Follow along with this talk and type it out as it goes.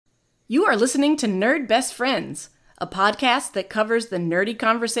You are listening to Nerd Best Friends, a podcast that covers the nerdy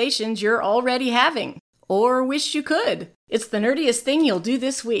conversations you're already having, or wish you could. It's the nerdiest thing you'll do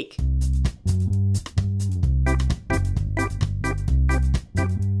this week.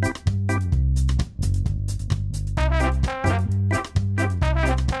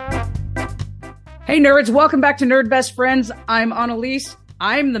 Hey nerds, welcome back to Nerd Best Friends. I'm Annalise,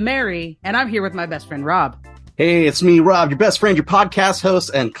 I'm the Mary, and I'm here with my best friend Rob. Hey, it's me, Rob, your best friend, your podcast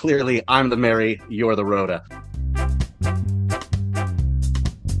host, and clearly I'm the Mary, you're the Rhoda.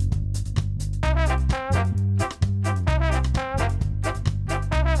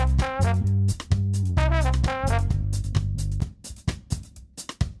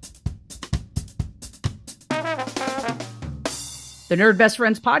 The Nerd Best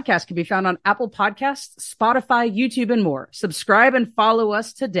Friends podcast can be found on Apple Podcasts, Spotify, YouTube, and more. Subscribe and follow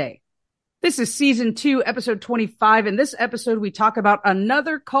us today. This is season 2, episode 25. In this episode, we talk about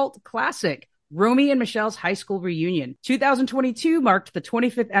another cult classic, Romy and Michele's high school reunion. 2022 marked the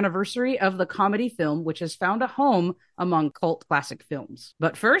 25th anniversary of the comedy film, which has found a home among cult classic films.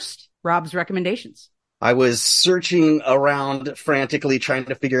 But first, Rob's recommendations. I was searching around frantically trying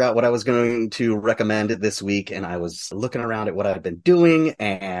to figure out what I was going to recommend this week, and I was looking around at what I've been doing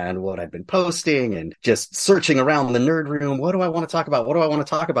and what I've been posting and just searching around the nerd room. What do I want to talk about? What do I want to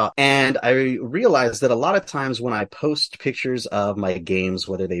talk about? And I realized that a lot of times when I post pictures of my games,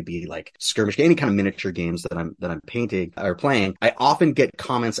 whether they be like skirmish, any kind of miniature games that I'm painting or playing, I often get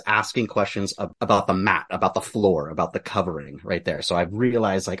comments asking questions about the mat, about the floor, about the covering right there. So I've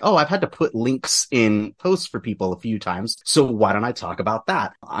realized like, oh, I've had to put links in posts for people a few times, so why don't I talk about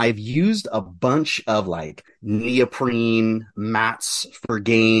that? I've used a bunch of like neoprene mats for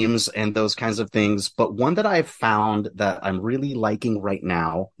games and those kinds of things, but one that I've found that I'm really liking right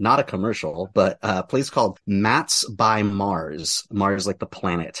now, not a commercial, but a place called Mats by Mars like the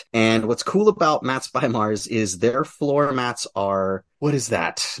planet. And what's cool about Mats by Mars is their floor mats are, what is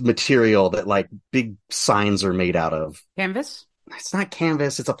that material that like big signs are made out of? Canvas? It's not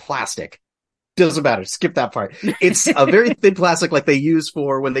canvas, it's a plastic. Doesn't matter. Skip that part. It's a very thin plastic like they use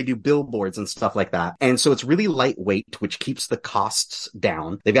for when they do billboards and stuff like that. And so it's really lightweight, which keeps the costs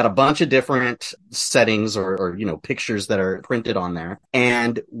down. They've got a bunch of different settings or pictures that are printed on there.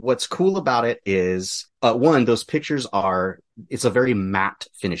 And what's cool about it is, one, those pictures it's a very matte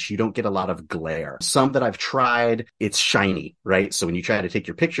finish. You don't get a lot of glare. Some that I've tried, it's shiny, right? So when you try to take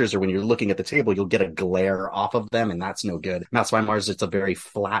your pictures or when you're looking at the table, you'll get a glare off of them, and that's no good. Mats by Mars, it's a very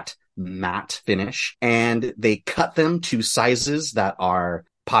flat, matte finish. And they cut them to sizes that are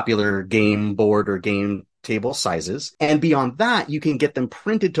popular game board or game table sizes. And beyond that, you can get them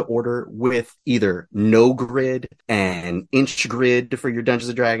printed to order with either no grid, an inch grid for your Dungeons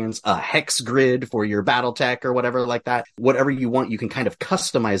and Dragons, a hex grid for your Battletech or whatever like that. Whatever you want, you can kind of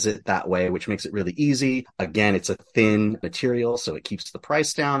customize it that way, which makes it really easy. Again, it's a thin material, so it keeps the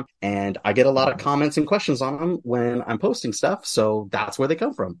price down. And I get a lot of comments and questions on them when I'm posting stuff. So that's where they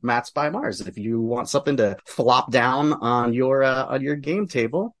come from. Mats by Mars. If you want something to flop down on your game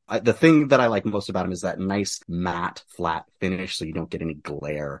table, the thing that I like most about them is that nice matte flat finish, so you don't get any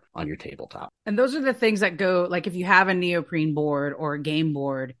glare on your tabletop. And those are the things that go, like if you have a neoprene board or a game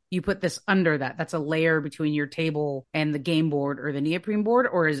board, you put this under that. That's a layer between your table and the game board or the neoprene board.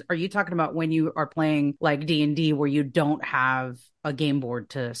 Or are you talking about when you are playing like D&D where you don't have a game board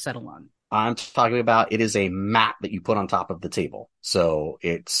to settle on? I'm talking about it is a mat that you put on top of the table. So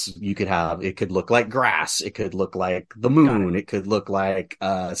it could look like grass. It could look like the moon. It could look like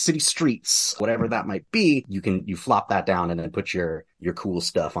city streets, whatever that might be. You flop that down and then put your cool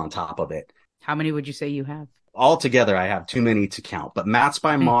stuff on top of it. How many would you say you have? Altogether, I have too many to count, but Mats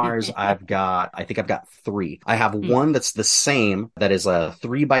by Mars, I think I've got 3. I have one that's the same, that is a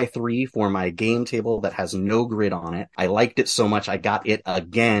 3x3 for my game table that has no grid on it. I liked it so much, I got it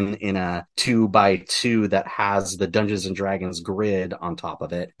again in a 2x2 that has the Dungeons and Dragons grid on top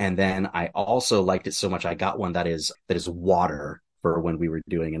of it. And then I also liked it so much, I got one that is water. For when we were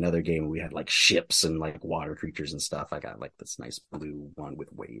doing another game, we had like ships and like water creatures and stuff. I got like this nice blue one with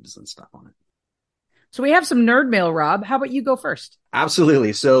waves and stuff on it. So we have some nerd mail, Rob. How about you go first?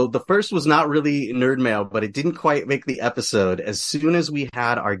 Absolutely. So the first was not really nerd mail, but it didn't quite make the episode. As soon as we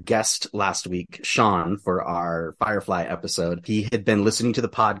had our guest last week, Sean, for our Firefly episode, he had been listening to the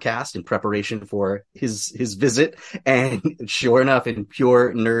podcast in preparation for his visit. And sure enough, in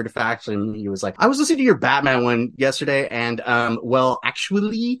pure nerd fashion, he was like, I was listening to your Batman one yesterday. And, well,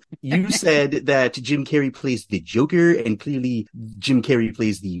 actually, You said that Jim Carrey plays the Joker, and clearly Jim Carrey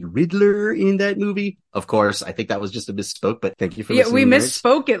plays the Riddler in that movie. Of course, I think that was just a misspoke, but thank you for listening. Yeah, we nerds.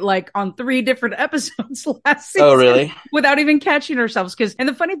 misspoke it like on 3 different episodes last season. Oh, really? Without even catching ourselves. And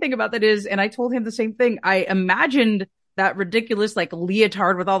the funny thing about that is, and I told him the same thing, I imagined that ridiculous like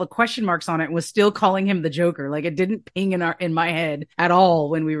leotard with all the question marks on it was still calling him the Joker. Like it didn't ping in my head at all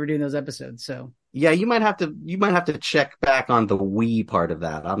when we were doing those episodes. So yeah, you might have to check back on the we part of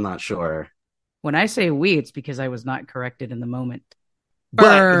that. I'm not sure. When I say we, it's because I was not corrected in the moment.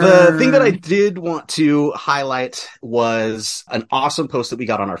 But the thing that I did want to highlight was an awesome post that we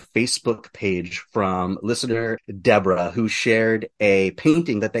got on our Facebook page from listener Deborah, who shared a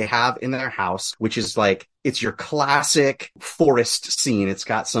painting that they have in their house, which is like, it's your classic forest scene. It's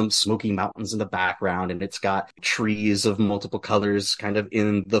got some smoky mountains in the background, and it's got trees of multiple colors kind of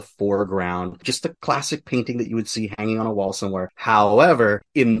in the foreground. Just a classic painting that you would see hanging on a wall somewhere. However,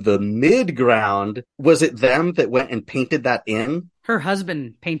 in the midground, was it them that went and painted that in? Her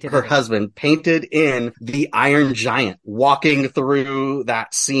husband painted in the Iron Giant walking through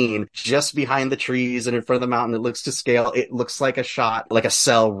that scene just behind the trees and in front of the mountain. It looks to scale. It looks like a shot, like a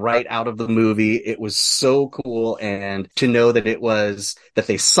cell right out of the movie. It was so cool. And to know that that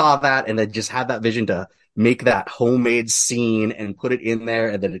they saw that and then just had that vision to make that homemade scene and put it in there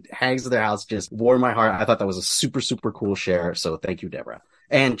and then it hangs in their house just warmed my heart. I thought that was a super, super cool share. So thank you, Deborah.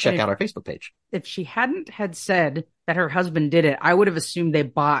 And check out our Facebook page. If she hadn't had said that her husband did it, I would have assumed they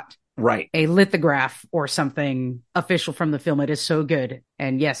bought a lithograph or something official from the film. It is so good.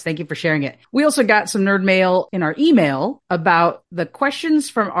 And yes, thank you for sharing it. We also got some nerd mail in our email about the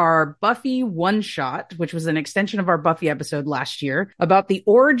questions from our Buffy one shot, which was an extension of our Buffy episode last year, about the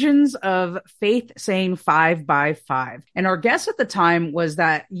origins of Faith saying 5 by 5. And our guess at the time was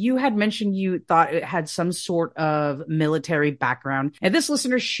that you had mentioned you thought it had some sort of military background. And this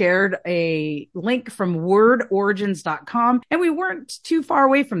listener shared a link from wordorigins.com. And we weren't too far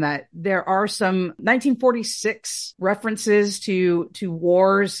away from that. There are some 1946 references to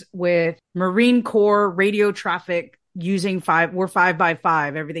wars with Marine Corps radio traffic using 5. We're 5 by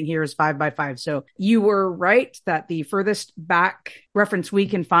 5. Everything here is 5 by 5. So you were right that the furthest back reference we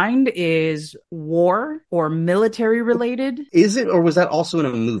can find is war or military related. Is it, or was that also in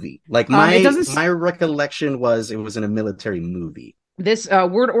a movie? Like my recollection was it was in a military movie. This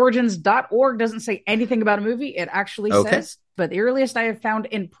wordorigins.org doesn't say anything about a movie. It actually says, but the earliest I have found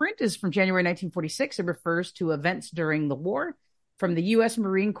in print is from January 1946. It refers to events during the war from the U.S.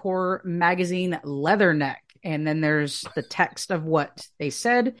 Marine Corps magazine Leatherneck. And then there's the text of what they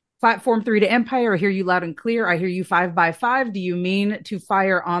said. Platform 3 to Empire, I hear you loud and clear. I hear you 5 by 5. Do you mean to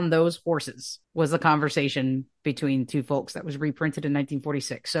fire on those horses? Was the conversation between two folks that was reprinted in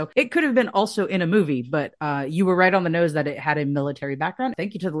 1946. So it could have been also in a movie, but you were right on the nose that it had a military background.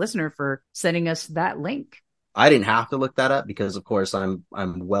 Thank you to the listener for sending us that link. I didn't have to look that up because, of course, I'm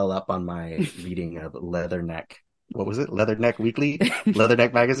well up on my reading of Leatherneck. What was it? Leatherneck Weekly?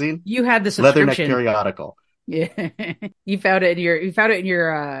 Leatherneck Magazine? You had the subscription. Leatherneck Periodical. Yeah. You found it in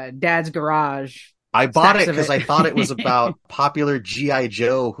your dad's garage. I bought it because I thought it was about popular G.I.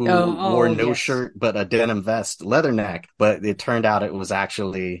 Joe who wore no shirt but a denim vest, Leatherneck. But it turned out it was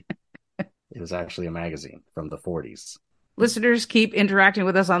actually a magazine from the 40s. Listeners, keep interacting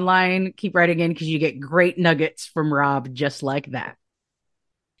with us online. Keep writing in because you get great nuggets from Rob just like that.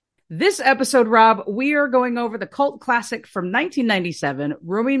 This episode, Rob, we are going over the cult classic from 1997,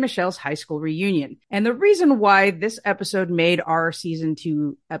 Romy and Michele's high school reunion. And the reason why this episode made our season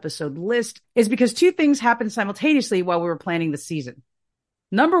 2 episode list is because 2 things happened simultaneously while we were planning the season.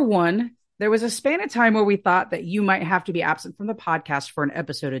 Number 1, there was a span of time where we thought that you might have to be absent from the podcast for an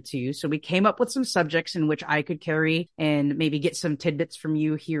episode or 2. So we came up with some subjects in which I could carry and maybe get some tidbits from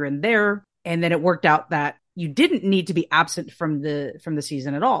you here and there. And then it worked out that you didn't need to be absent from the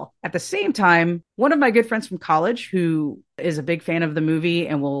season at all. At the same time, one of my good friends from college, who is a big fan of the movie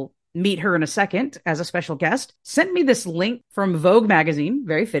and will meet her in a second as a special guest, sent me this link from Vogue magazine.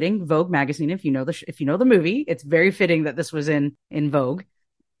 Very fitting, Vogue magazine. If you know the movie, it's very fitting that this was in Vogue.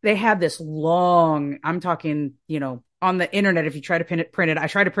 They had this long, I'm talking, on the internet. If you try to print it, I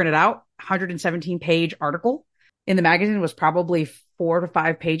tried to print it out, 117-page article. In the magazine was probably 4 to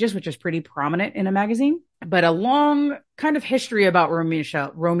 5 pages, which is pretty prominent in a magazine, but a long kind of history about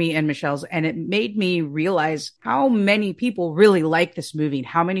Romy and Michelle's. And it made me realize how many people really like this movie and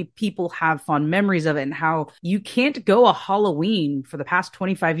how many people have fond memories of it, and how you can't go a Halloween for the past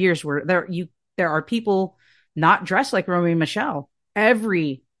 25 years where there are people not dressed like Romy and Michele.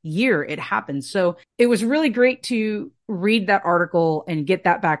 Every year it happens. So it was really great to read that article and get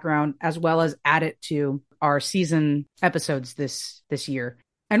that background, as well as add it to our season episodes this year.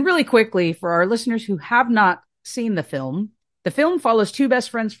 And really quickly, for our listeners who have not seen the film follows two best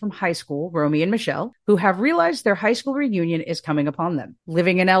friends from high school, Romy and Michele, who have realized their high school reunion is coming upon them.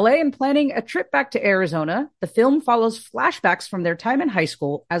 Living in LA and planning a trip back to Arizona, the film follows flashbacks from their time in high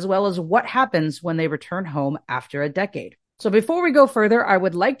school, as well as what happens when they return home after a decade. So before we go further, I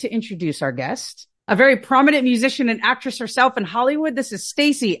would like to introduce our guest, a very prominent musician and actress herself in Hollywood. This is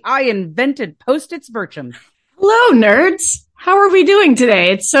Stacy. I invented Post-its Bircham. Hello, nerds. How are we doing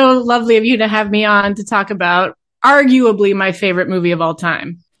today? It's so lovely of you to have me on to talk about arguably my favorite movie of all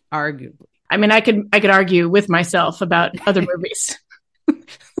time. Arguably. I mean, I could argue with myself about other movies.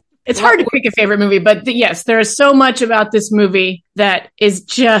 It's hard to pick a favorite movie, but yes, there is so much about this movie that is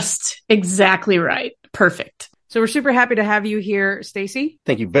just exactly right. Perfect. So we're super happy to have you here, Stacy.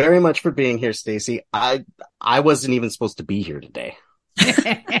 Thank you very much for being here, Stacy. I wasn't even supposed to be here today.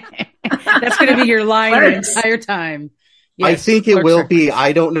 That's going to be your line the entire time. Yes, I think it will be.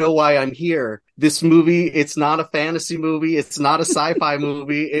 I don't know why I'm here. This movie, it's not a fantasy movie. It's not a sci-fi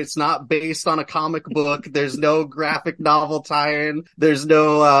movie. It's not based on a comic book. There's no graphic novel tie-in. There's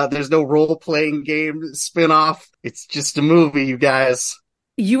no role-playing game spin-off. It's just a movie, you guys.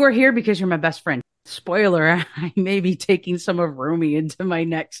 You are here because you're my best friend. Spoiler, I may be taking some of Romy into my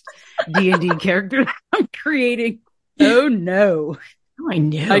next D&D character that I'm creating. Oh, no. I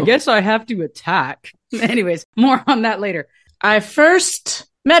know. I guess I have to attack. Anyways, more on that later. I first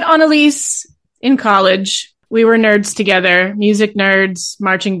met Annalise in college. We were nerds together, music nerds,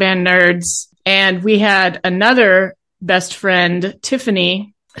 marching band nerds. And we had another best friend,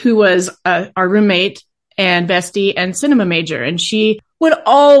 Tiffany, who was our roommate and bestie and cinema major. And she would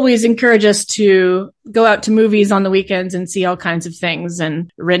always encourage us to go out to movies on the weekends and see all kinds of things and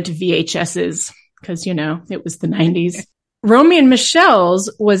rent VHSs because, it was the 90s. Romy and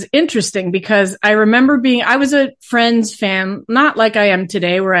Michelle's was interesting because I remember I was a Friends fan, not like I am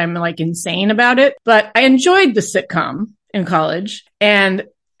today where I'm like insane about it, but I enjoyed the sitcom in college. And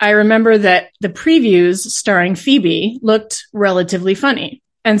I remember that the previews starring Phoebe looked relatively funny.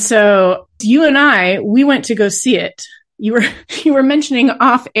 And so you and we went to go see it. You were mentioning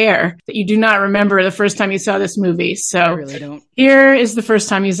off air that you do not remember the first time you saw this movie. So I really don't. Here is the first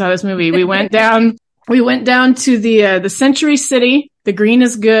time you saw this movie. We went down to the Century City, the Green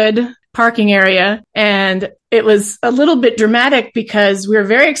is Good parking area. And it was a little bit dramatic because we were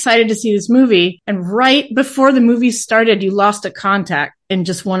very excited to see this movie. And right before the movie started, you lost a contact in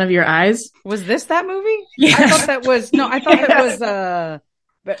just one of your eyes. Was this that movie? Yes. I thought that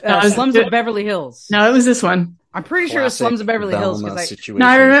was Slums of Beverly Hills. No, it was this one. I'm pretty sure it was Slums of Beverly Hills.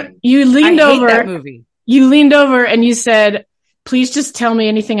 I remember you leaned over. That movie. You leaned over and you said, "Please just tell me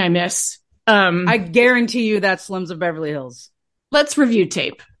anything I miss." I guarantee you that's Slums of Beverly Hills. Let's review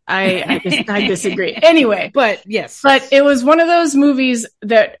tape. I disagree. Anyway, but yes, but it was one of those movies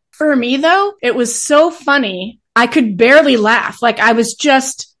that for me though, it was so funny. I could barely laugh. Like I was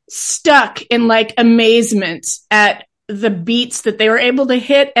just stuck in like amazement at the beats that they were able to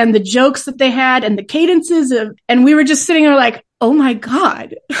hit and the jokes that they had and the cadences and we were just sitting there like, oh my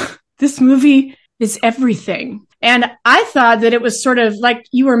God, this movie is everything. And I thought that it was sort of like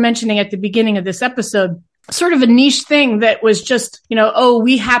you were mentioning at the beginning of this episode, sort of a niche thing that was just,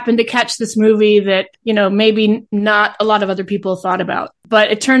 we happened to catch this movie that, maybe not a lot of other people thought about.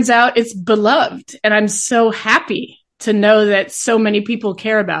 But it turns out it's beloved. And I'm so happy to know that so many people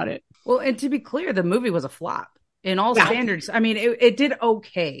care about it. Well, and to be clear, the movie was a flop. In all standards. I mean, it did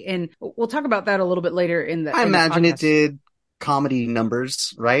okay. And we'll talk about that a little bit later I imagine it did comedy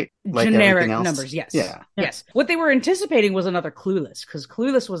numbers, right? Like generic numbers, yes. Yeah. Yes. What they were anticipating was another Clueless, because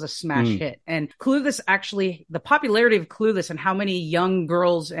Clueless was a smash hit. And Clueless actually, the popularity of Clueless and how many young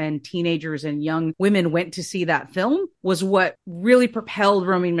girls and teenagers and young women went to see that film was what really propelled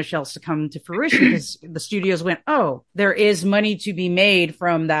Romy and Michelle's to come to fruition, because the studios went, oh, there is money to be made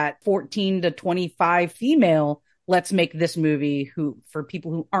from that 14 to 25 female. Let's make this movie for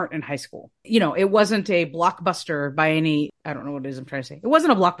people who aren't in high school. It wasn't a blockbuster by any, I don't know what it is I'm trying to say. It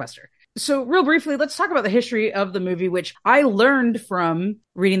wasn't a blockbuster. So real briefly, let's talk about the history of the movie, which I learned from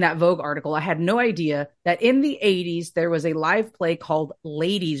reading that Vogue article. I had no idea that in the 80s, there was a live play called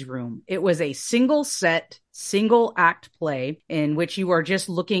Ladies' Room. It was a single act play in which you are just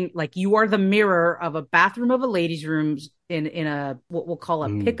looking like you are the mirror of a bathroom of a ladies' room in a, what we'll call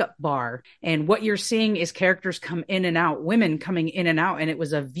a pickup bar. And what you're seeing is characters come in and out, women coming in and out. And it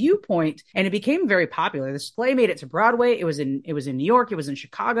was a viewpoint and it became very popular. This play made it to Broadway. It was in New York. It was in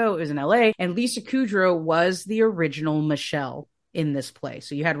Chicago. It was in LA. And Lisa Kudrow was the original Michele. in this play.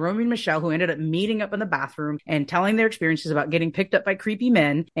 So you had Romy and Michele, who ended up meeting up in the bathroom and telling their experiences about getting picked up by creepy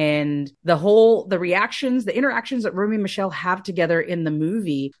men, and the interactions that Romy and Michele have together in the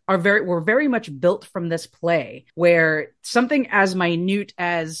movie were very much built from this play, where something as minute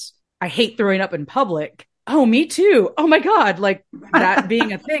as I hate throwing up in public. Oh, me too. Oh my God. Like that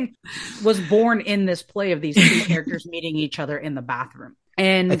being a thing was born in this play of these two characters meeting each other in the bathroom.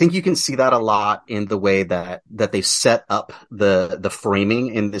 And I think you can see that a lot in the way that they set up the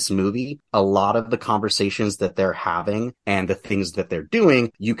framing in this movie. A lot of the conversations that they're having and the things that they're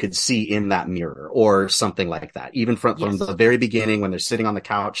doing, you could see in that mirror or something like that. Even from the very beginning when they're sitting on the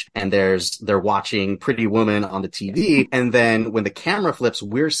couch and they're watching Pretty Woman on the TV. And then when the camera flips,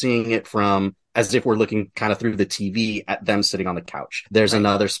 we're seeing it from as if we're looking kind of through the TV at them sitting on the couch. There's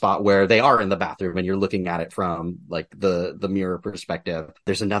another spot where they are in the bathroom and you're looking at it from like the mirror perspective.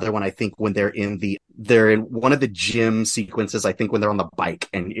 There's another one, I think, when they're in one of the gym sequences, I think when they're on the bike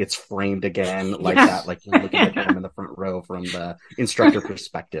and it's framed again like that, like you're looking at them in the front row from the instructor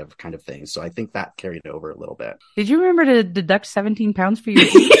perspective kind of thing. So I think that carried over a little bit. Did you remember to deduct 17 pounds for your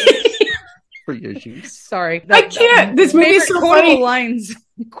for your shoes? Sorry. I can't. This movie is so funny.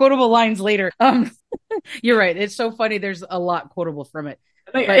 Quotable lines later. You're right. It's so funny. There's a lot quotable from it.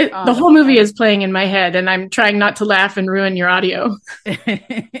 But, the whole movie is playing in my head and I'm trying not to laugh and ruin your audio.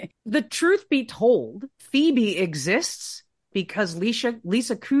 The truth be told, Phoebe exists because Lisa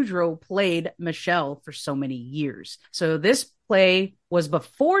Kudrow played Michele for so many years. So this play was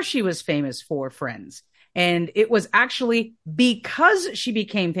before she was famous for Friends. And it was actually because she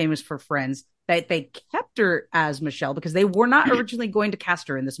became famous for Friends that they kept her as Michele, because they were not originally going to cast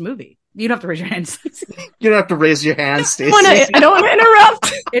her in this movie. You don't have to raise your hands. You don't have to raise your hands, Stacey. I don't want to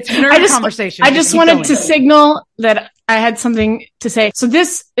interrupt. It's a nerd conversation. I just wanted to signal that I had something to say. So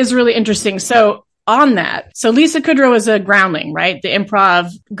this is really interesting. So on that, so Lisa Kudrow is a groundling, right? The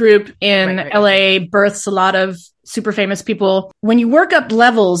improv group in LA births a lot of super famous people. When you work up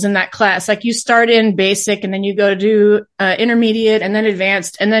levels in that class, like you start in basic and then you go to do intermediate and then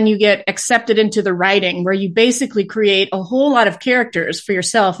advanced, and then you get accepted into the writing where you basically create a whole lot of characters for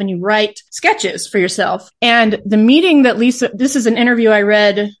yourself and you write sketches for yourself. And the meeting that this is an interview I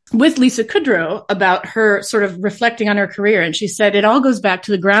read with Lisa Kudrow about her sort of reflecting on her career. And she said, it all goes back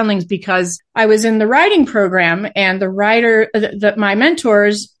to the groundlings because I was in the writing program and the writer, my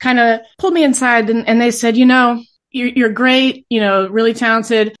mentors kind of pulled me inside and they said, you're great, really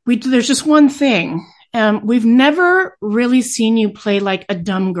talented. There's just one thing. We've never really seen you play like a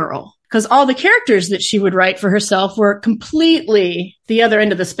dumb girl, because all the characters that she would write for herself were completely the other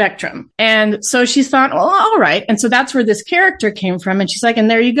end of the spectrum. And so she thought, well, all right. And so that's where this character came from. And she's like, and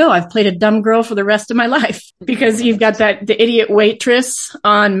there you go. I've played a dumb girl for the rest of my life, because you've got the idiot waitress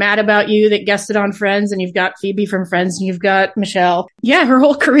on Mad About You that guested on Friends, and you've got Phoebe from Friends, and you've got Michele. Yeah, her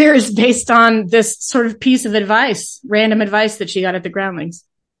whole career is based on this sort of piece of advice, random advice that she got at the Groundlings.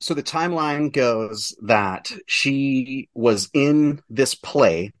 So the timeline goes that she was in this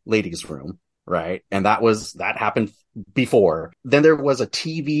play, Ladies' Room, right? And that happened before. Then there was a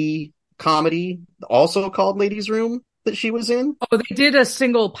TV comedy also called Ladies' Room that she was in. Oh, they did a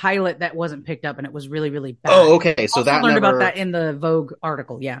single pilot that wasn't picked up and it was really, really bad. Oh, okay. So I learned about that in the Vogue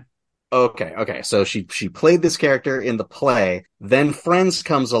article. Yeah. Okay. So she played this character in the play. Then Friends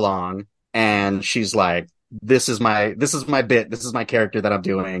comes along and she's like, this is my bit. This is my character that I'm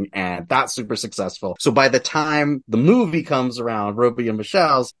doing. And that's super successful. So by the time the movie comes around, Romy and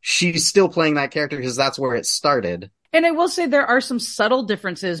Michelle's, she's still playing that character because that's where it started. And I will say there are some subtle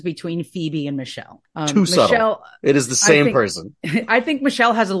differences between Phoebe and Michele. Too subtle. It is the same person. I think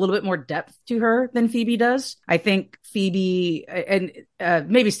Michele has a little bit more depth to her than Phoebe does. I think Phoebe, and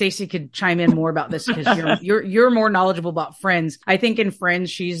maybe Stacey could chime in more about this because you're more knowledgeable about Friends. I think in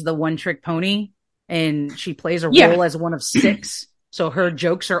Friends, she's the one trick pony. And she plays a role as one of six. So her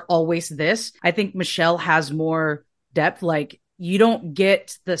jokes are always this. I think Michele has more depth. Like, you don't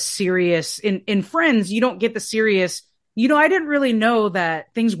get the serious in Friends. You don't get the serious. I didn't really know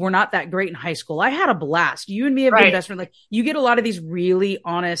that things were not that great in high school. I had a blast. You and me have been best friends. Like, you get a lot of these really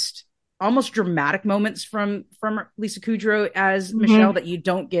honest, almost dramatic moments from Lisa Kudrow as Michele that you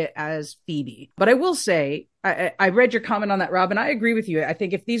don't get as Phoebe. But I will say, I read your comment on that, Rob, and I agree with you. I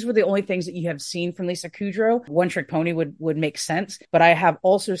think if these were the only things that you have seen from Lisa Kudrow, One Trick Pony would make sense. But I have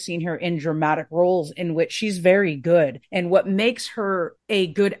also seen her in dramatic roles in which she's very good. And what makes her a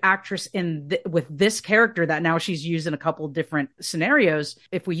good actress with this character that now she's used in a couple of different scenarios,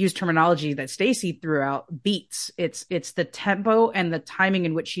 if we use terminology that Stacey threw out, beats. It's the tempo and the timing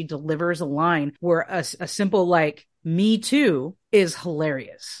in which she delivers a line where a simple like, Me Too is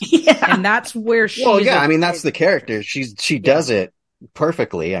hilarious. Yeah. And that's where she that's the character. She does it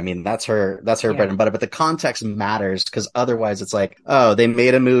perfectly. I mean, that's her bread and butter, but the context matters because otherwise it's like, oh, they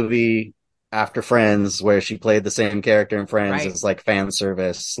made a movie after Friends where she played the same character in Friends. It's like fan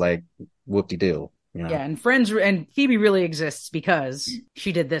service, like whoop-de-doo. You know? Yeah, and Friends and Phoebe really exists because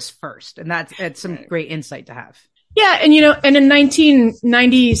she did this first. And that's some great insight to have. Yeah. And, and in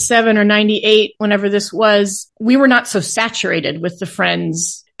 1997 or 98, whenever this was, we were not so saturated with the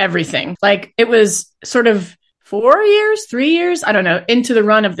Friends everything. Like it was sort of 3 years, I don't know, into the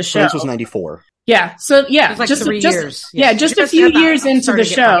run of the show. Friends was 94. Yeah. So yeah, like just 3 years. Yeah, just a few years into the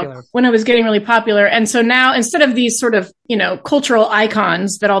show when it was getting really popular. And so now instead of these sort of, cultural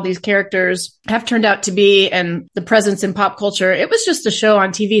icons that all these characters have turned out to be and the presence in pop culture, it was just a show on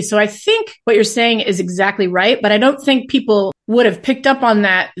TV. So I think what you're saying is exactly right, but I don't think people would have picked up on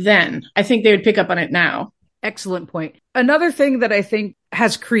that then. I think they would pick up on it now. Excellent point. Another thing that I think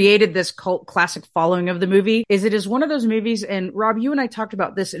has created this cult classic following of the movie is it is one of those movies, and Rob, you and I talked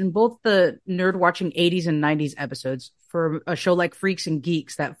about this in both the Nerd Watching 80s and 90s episodes for a show like Freaks and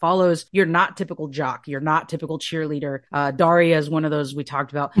Geeks that follows your not typical jock, your not typical cheerleader. Daria is one of those we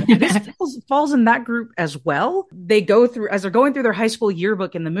talked about. This falls in that group as well. They go through, as they're going through their high school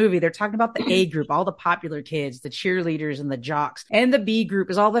yearbook in the movie, they're talking about the A group, all the popular kids, the cheerleaders and the jocks. And the B group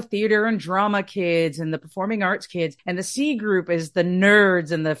is all the theater and drama kids and the performing arts kids. And the C group is the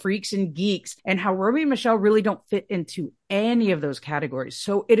nerds and the freaks and geeks, and how Romy and Michele really don't fit into any of those categories.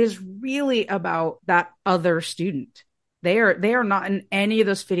 So it is really about that other student. They are not in any of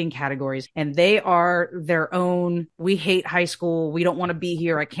those fitting categories, and they are their own. We hate high school. We don't want to be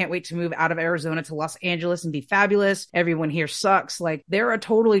here. I can't wait to move out of Arizona to Los Angeles and be fabulous. Everyone here sucks. Like, they're a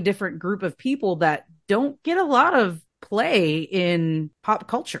totally different group of people that don't get a lot of play in pop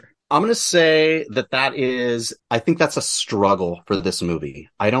culture. I'm going to say I think that's a struggle for this movie.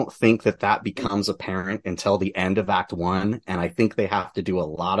 I don't think that becomes apparent until the end of Act 1. And I think they have to do a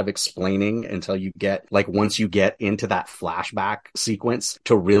lot of explaining until you get, once you get into that flashback sequence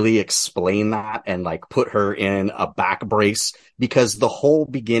to really explain that and put her in a back brace. Because the whole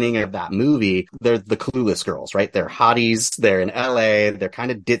beginning of that movie, they're the clueless girls, right? They're hotties. They're in LA. They're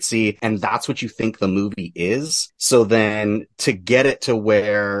kind of ditzy. And that's what you think the movie is. So then to get it to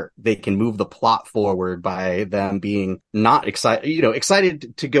where they can move the plot forward by them being not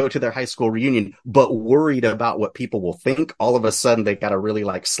excited to go to their high school reunion, but worried about what people will think. All of a sudden, they got to really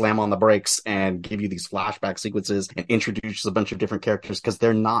slam on the brakes and give you these flashback sequences and introduce a bunch of different characters because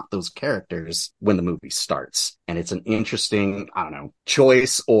they're not those characters when the movie starts. And it's an interesting,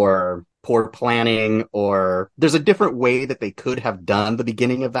 choice or poor planning, or there's a different way that they could have done the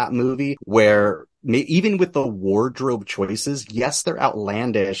beginning of that movie where even with the wardrobe choices, yes, they're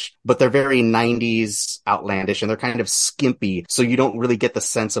outlandish, but they're very 90s outlandish and they're kind of skimpy. So you don't really get the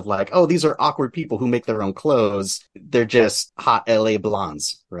sense of oh, these are awkward people who make their own clothes. They're just hot LA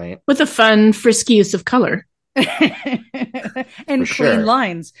blondes, right? With a fun, frisky use of color. And clean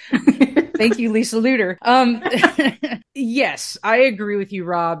lines. Thank you, Lisa Luter. Yes, I agree with you,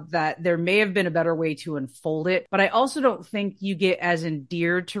 Rob, that there may have been a better way to unfold it, but I also don't think you get as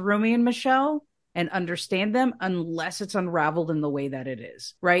endeared to Romy and Michele and understand them unless it's unraveled in the way that it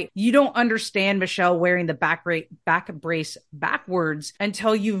is, right? You don't understand Michele wearing the back brace backwards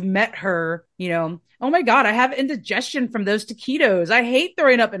until you've met her, oh my God, I have indigestion from those taquitos. I hate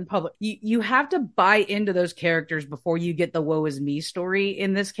throwing up in public. You have to buy into those characters before you get the woe is me story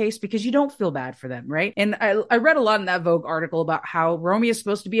in this case, because you don't feel bad for them, right? And I read a lot in that Vogue article about how Romy is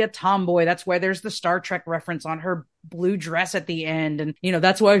supposed to be a tomboy. That's why there's the Star Trek reference on her blue dress at the end. And,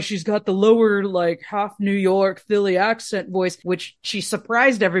 that's why she's got the lower, half New York Philly accent voice, which she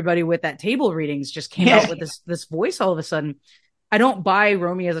surprised everybody with at table readings, just came out with this voice all of a sudden. I don't buy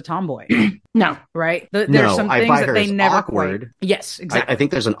Romy as a tomboy. No. Right? There's some things that they never awkward. Yes, exactly. I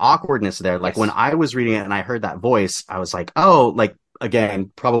think there's an awkwardness there. When I was reading it and I heard that voice, I was like, oh,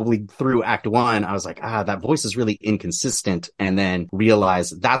 again, probably through Act 1, I was like, that voice is really inconsistent. And then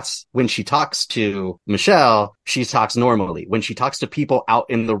realize that's when she talks to Michele, she talks normally. When she talks to people out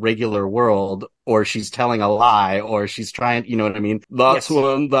in the regular world, or she's telling a lie, or she's trying, you know what I mean? That's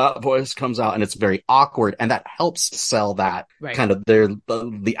when that voice comes out and it's very awkward. And that helps sell that kind of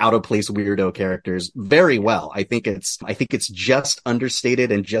the out of place weirdo characters very well. I think it's just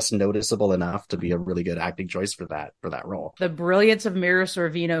understated and just noticeable enough to be a really good acting choice for that role. The brilliance of Mira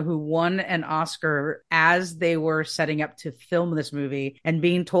Sorvino, who won an Oscar as they were setting up to film this movie, and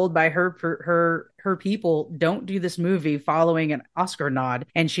being told by her her people don't do this movie following an Oscar nod,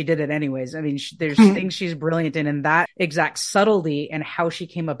 and she did it anyways. I mean, there's things she's brilliant in, and that exact subtlety and how she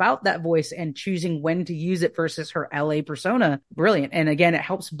came about that voice and choosing when to use it versus her LA persona, brilliant. And again, it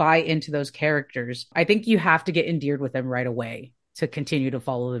helps buy into those characters. I think you have to get endeared with them right away to continue to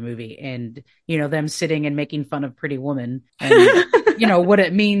follow the movie. And, you know, them sitting and making fun of Pretty Woman and, you know, what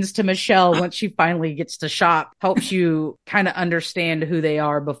it means to Michele once she finally gets to shop helps you kind of understand who they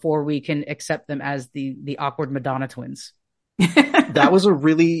are before we can accept them as the awkward Madonna twins. That was a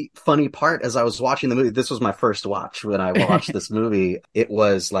really funny part as I was watching the movie. This was my first watch when I watched this movie. It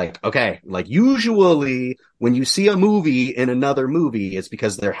was like, okay, like usually when you see a movie in another movie, it's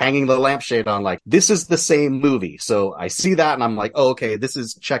because they're hanging the lampshade on like, this is the same movie. So I see that and I'm like, oh, okay, this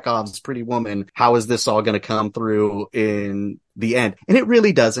is Chekhov's Pretty Woman. How is this all going to come through in the end? And it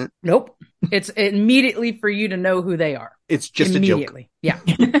really doesn't. Nope. It's immediately for you to know who they are. It's just immediately. A joke.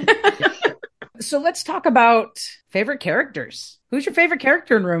 Yeah. So let's talk about favorite characters. Who's your favorite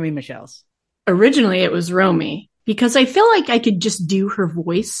character in Romy, Michelle's? Originally, it was Romy because I feel like I could just do her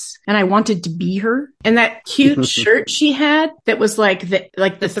voice and I wanted to be her. And that cute shirt she had that was like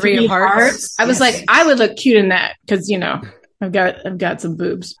the three hearts. I was like, I would look cute in that because, you know, I've got some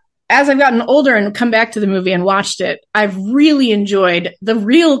boobs. As I've gotten older and come back to the movie and watched it, I've really enjoyed the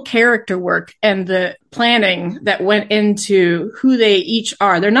real character work and the planning that went into who they each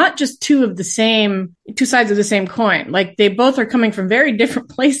are. They're not just two sides of the same coin. Like they both are coming from very different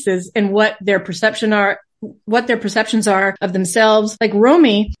places in what their perceptions are of themselves. Like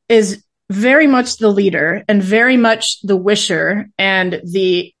Romy is very much the leader and very much the wisher and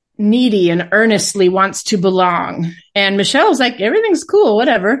the needy and earnestly wants to belong. And Michelle's like, everything's cool,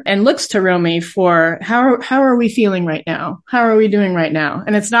 whatever, and looks to Romy for how are we feeling right now? How are we doing right now?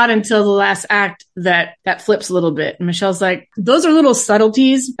 And it's not until the last act that flips a little bit. And Michelle's like, those are little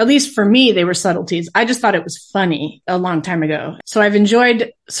subtleties. At least for me, they were subtleties. I just thought it was funny a long time ago. So I've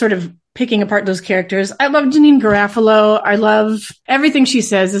enjoyed sort of picking apart those characters. I love Janine Garofalo. I love everything she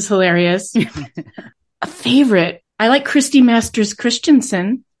says is hilarious. A favorite. I like Christy Masters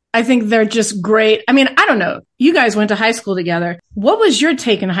Christensen. I think they're just great. I mean, I don't know. You guys went to high school together. What was your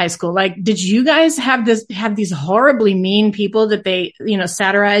take in high school? Like, did you guys have these horribly mean people that they, you know,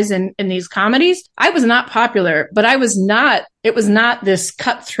 satirize in these comedies? I was not popular, but it was not this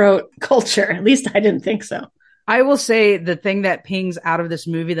cutthroat culture. At least I didn't think so. I will say the thing that pings out of this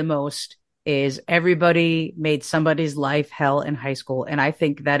movie the most is everybody made somebody's life hell in high school. And I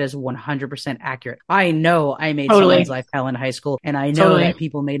think that is 100% accurate. I know I made someone's life hell in high school. And I know that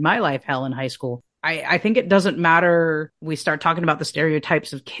people made my life hell in high school. I think it doesn't matter. We start talking about the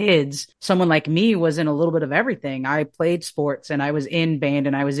stereotypes of kids. Someone like me was in a little bit of everything. I played sports and I was in band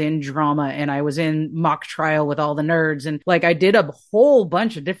and I was in drama and I was in mock trial with all the nerds. And like I did a whole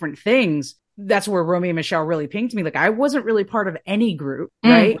bunch of different things. That's where Romy and Michele really pinged me. Like I wasn't really part of any group,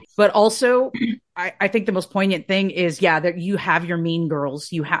 right? But also I think the most poignant thing is, that you have your mean girls.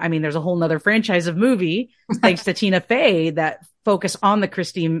 There's a whole nother franchise of movie, thanks to Tina Fey, that focus on the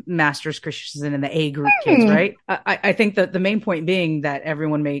Christy Masters Christensen and the A group kids, right? I think that the main point being that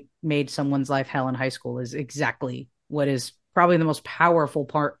everyone made someone's life hell in high school is exactly what is probably the most powerful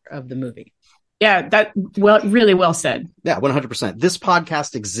part of the movie. Yeah, really well said. Yeah, 100%. This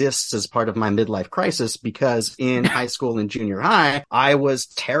podcast exists as part of my midlife crisis because in high school and junior high, I was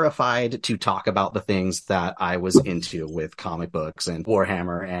terrified to talk about the things that I was into with comic books and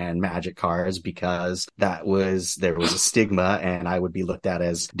Warhammer and Magic cards because there was a stigma and I would be looked at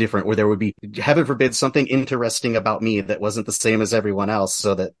as different, or there would be, heaven forbid, something interesting about me that wasn't the same as everyone else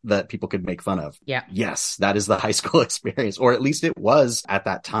so that people could make fun of. Yeah. Yes, that is the high school experience, or at least it was at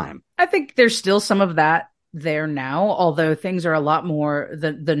that time. I think there's still some of that there now, although things are a lot more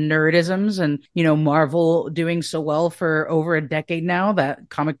the nerdisms and, you know, Marvel doing so well for over a decade now that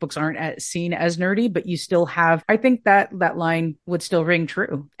comic books aren't seen as nerdy, but you still have, I think that line would still ring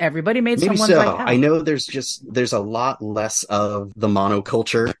true. Everybody made Maybe someone's so. life hell. I know there's a lot less of the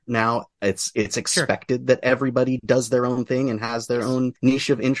monoculture now. It's expected that everybody does their own thing and has their own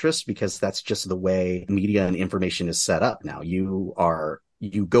niche of interest because that's just the way media and information is set up now.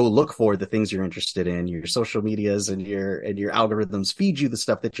 You go look for the things you're interested in. Your social medias and your algorithms feed you the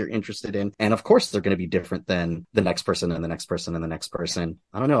stuff that you're interested in. And of course, they're going to be different than the next person and the next person and the next person.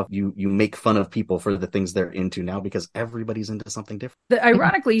 I don't know if you make fun of people for the things they're into now because everybody's into something different.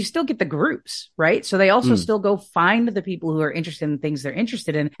 Ironically, you still get the groups, right? So they also still go find the people who are interested in things they're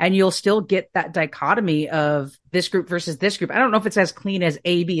interested in. And you'll still get that dichotomy of this group versus this group. I don't know if it's as clean as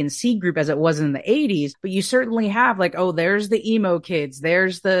A, B, and C group as it was in the 80s, but you certainly have like, oh, there's the emo kids.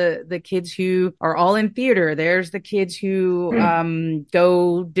 There's the kids who are all in theater. There's the kids who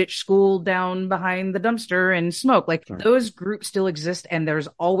go ditch school down behind the dumpster and smoke. Like those groups still exist, and there's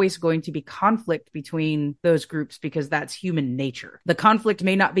always going to be conflict between those groups because that's human nature. The conflict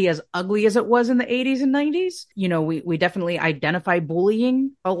may not be as ugly as it was in the 80s and 90s. You know, we definitely identify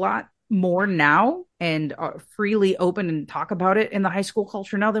bullying a lot more now and are freely open and talk about it in the high school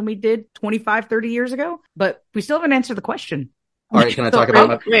culture now than we did 25, 30 years ago. But we still haven't answered the question. All right, can I talk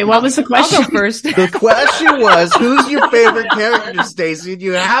about Wait, what was the question? I'll go first. The question was, who's your favorite character, Stacey? And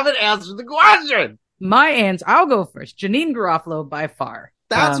you haven't answered the question. I'll go first. Janine Garofalo by far.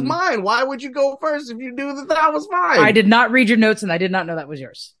 That's mine. Why would you go first if you knew that was mine? I did not read your notes, and I did not know that was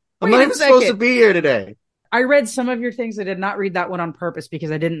yours. I'm not even supposed to be here today. I read some of your things. I did not read that one on purpose because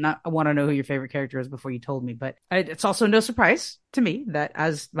I did not want to know who your favorite character is before you told me. But it's also no surprise to me that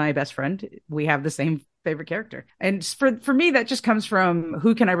as my best friend, we have the same favorite character. And for me, that just comes from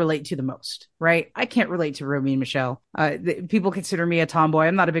who can I relate to the most, right? I can't relate to Romy and Michele. People consider me a tomboy.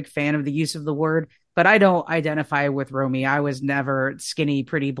 I'm not a big fan of the use of the word, but I don't identify with Romy. I was never skinny,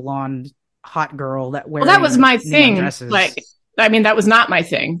 pretty, blonde, hot girl that wears. Well, that was my thing. Dresses. That was not my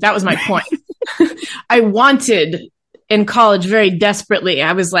thing. That was my point. I wanted in college very desperately.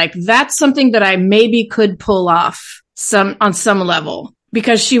 I was like, that's something that I maybe could pull off on some level,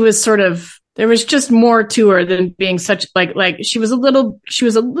 because she was there was just more to her than being such like she was a little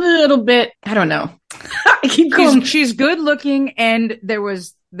bit, I don't know. I keep going. She's good looking, and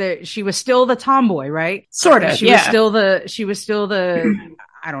she was still the tomboy, right? Sort of. She was still the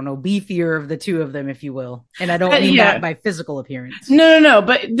I don't know, beefier of the two of them, if you will. And I don't mean that by physical appearance. No.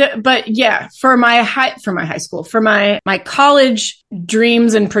 But yeah, for my high school, for my college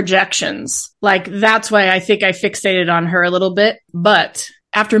dreams and projections, like that's why I think I fixated on her a little bit. But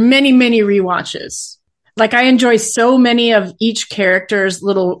after many, many rewatches, like I enjoy so many of each character's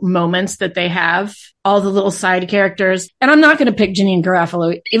little moments that they have, all the little side characters. And I'm not going to pick Janine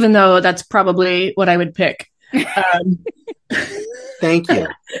Garofalo, even though that's probably what I would pick. Thank you.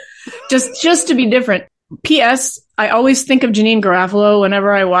 Just to be different. P.S. I always think of Janine Garofalo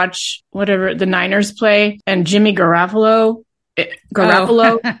whenever I watch whatever the Niners play, and Jimmy Garoppolo.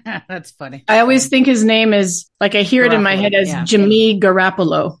 Oh. That's funny. I always think his name is like I hear it in my head as Jimmy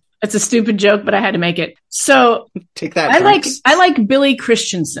Garoppolo. It's a stupid joke, but I had to make it. So take that. I like Billy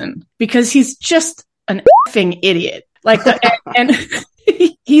Christensen because he's just an effing idiot. Like and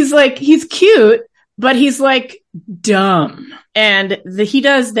he's cute, but he's like dumb. And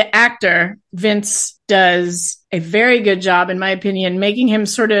the actor, Vince, does a very good job, in my opinion, making him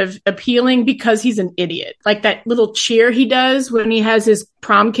sort of appealing because he's an idiot. Like that little cheer he does when he has his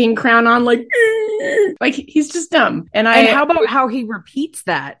prom king crown on, like he's just dumb. And how about how he repeats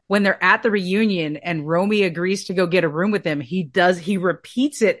that when they're at the reunion and Romy agrees to go get a room with him? He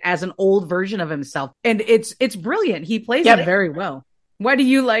repeats it as an old version of himself. And it's brilliant. He plays it very well. Why do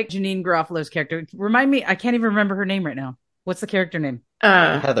you like Janine Garofalo's character? Remind me, I can't even remember her name right now. What's the character name?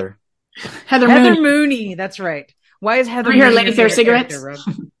 Heather Mooney. That's right. Why is Heather Mooney? Her lady fair cigarettes.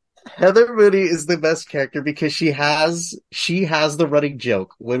 Heather Mooney is the best character because she has the running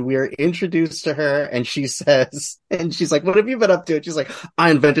joke when we are introduced to her, and she's like, "What have you been up to?" And she's like,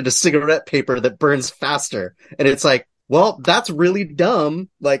 "I invented a cigarette paper that burns faster," and it's like, well, that's really dumb.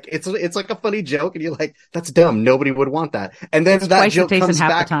 Like it's like a funny joke, and you're like, that's dumb. Nobody would want that. And then that joke comes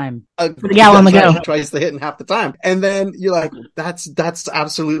back a gallon ago, twice the hit in half the time. And then you're like, that's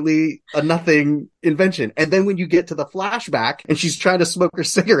absolutely a nothing invention. And then when you get to the flashback and she's trying to smoke her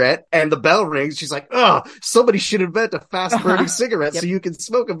cigarette and the bell rings, she's like, oh, somebody should invent a fast burning cigarette so you can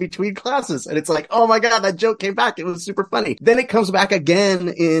smoke them between classes. And it's like, oh my God, that joke came back. It was super funny. Then it comes back again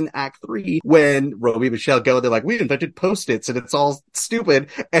in Act 3 when Romy and Michele go, they're like, we invented Post-its and it's all stupid.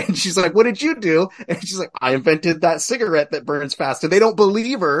 And she's like, what did you do? And she's like, I invented that cigarette that burns fast. And they don't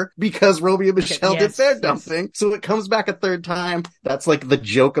believe her because Romy and Michele did their dumb thing. So it comes back a third time. That's like the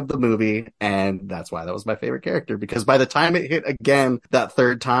joke of the movie. And that's why that was my favorite character, because by the time it hit again that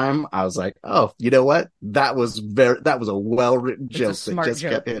third time, I was like, oh, you know what? That was a well-written joke that just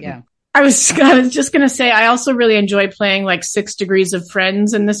kept hitting. Yeah. I was just going to say, I also really enjoy playing like 6 Degrees of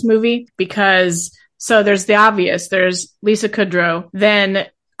Friends in this movie because so there's the obvious, there's Lisa Kudrow, then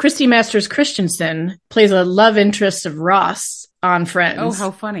Christy Masters Christensen plays a love interest of Ross on Friends. Oh,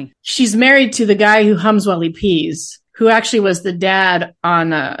 how funny. She's married to the guy who hums while he pees, who actually was the dad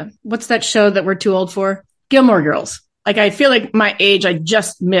on, what's that show that we're too old for? Gilmore Girls. Like, I feel like my age, I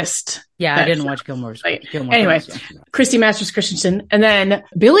just missed. Yeah, I didn't watch Gilmore anyway, Girls, yeah. Christy Masters Christensen. And then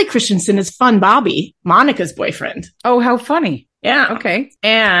Billy Christensen is Fun Bobby, Monica's boyfriend. Oh, how funny. Yeah. Okay.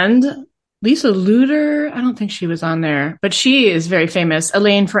 And Lisa Luder, I don't think she was on there, but she is very famous.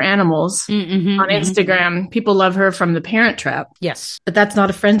 Elaine for Animals on Instagram. People love her from The Parent Trap. Yes. But that's not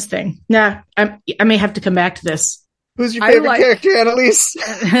a Friends thing. Nah, I may have to come back to this. Who's your favorite character, Annalise?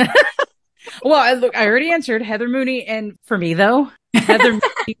 Well, I already answered Heather Mooney. And for me, though, Heather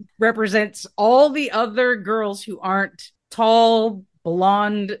Mooney represents all the other girls who aren't tall,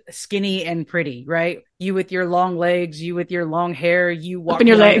 blonde, skinny, and pretty, right? You with your long legs, you with your long hair, you walking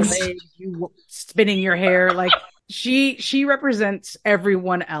your legs, you spinning your hair. Like she represents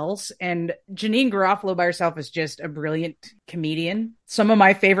everyone else. And Janine Garofalo by herself is just a brilliant comedian. Some of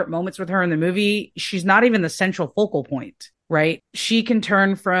my favorite moments with her in the movie, she's not even the central focal point, right? She can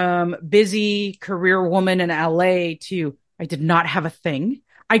turn from busy career woman in LA to, I did not have a thing.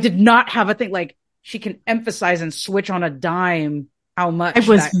 Like, she can emphasize and switch on a dime how much. I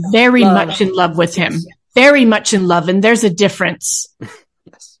was very much in love with him. Very much in love. And there's a difference.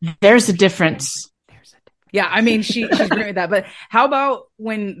 Yes. There's a difference. Yeah, I mean, she's great with that. But how about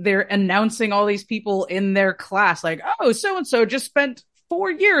when they're announcing all these people in their class, like, oh, so-and-so just spent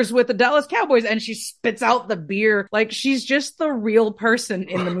 4 years with the Dallas Cowboys, and she spits out the beer. Like, she's just the real person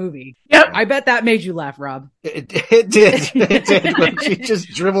in the movie. Yep. I bet that made you laugh, Rob. It did. It did. When she just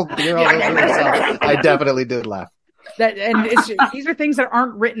dribbled beer all over herself, I definitely did laugh. These are things that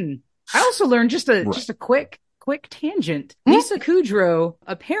aren't written. I also learned just a quick tangent. Lisa Kudrow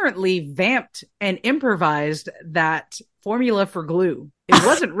apparently vamped and improvised that formula for glue. It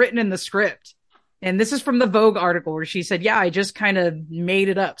wasn't written in the script. And this is from the Vogue article where she said, yeah, I just kind of made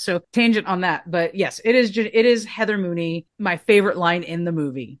it up. So tangent on that. But yes, it is Heather Mooney. My favorite line in the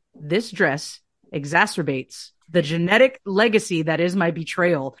movie. This dress exacerbates the genetic legacy that is my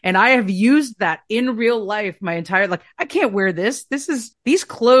betrayal. And I have used that in real life my entire, like, I can't wear this. These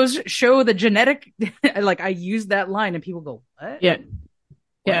clothes show the genetic, like, I use that line and people go, what? Yeah.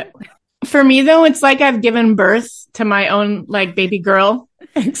 Yeah. For me, though, it's like I've given birth to my own, like, baby girl,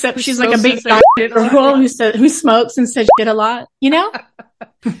 except she's like a big girl who smokes and says shit a lot, you know?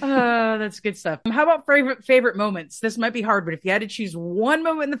 That's good stuff. How about favorite moments? This might be hard, but if you had to choose one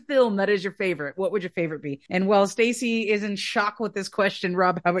moment in the film that is your favorite, what would your favorite be? And while Stacey is in shock with this question,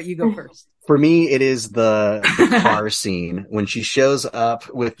 Rob, how about you go first? For me, it is the car scene when she shows up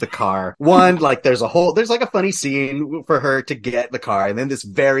with the car. One, like, there's like a funny scene for her to get the car, and then this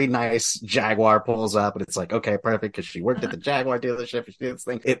very nice Jaguar pulls up, and it's like, okay, perfect, because she worked at the Jaguar dealership and she did this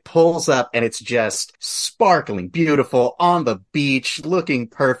thing. It pulls up, and it's just sparkling, beautiful, on the beach, looking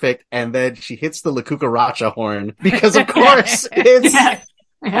perfect, and then she hits the La Cucaracha horn, because of course it's...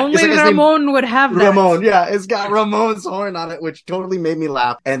 Only Ramon would have that. Ramon, yeah. It's got Ramon's horn on it, which totally made me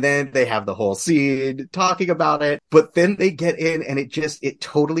laugh. And then they have the whole scene talking about it. But then they get in and it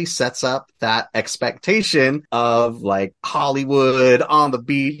totally sets up that expectation of, like, Hollywood on the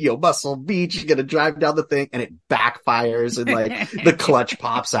beach, Muscle Beach, you're gonna drive down the thing, and it backfires and, like, the clutch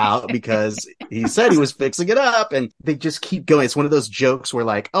pops out because he said he was fixing it up, and they just keep going. It's one of those jokes where,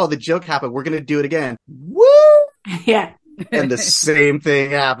 like, oh, the joke happened, we're gonna do it again. Woo! Yeah. And the same thing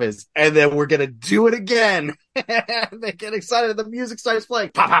happens. And then we're going to do it again. They get excited. The music starts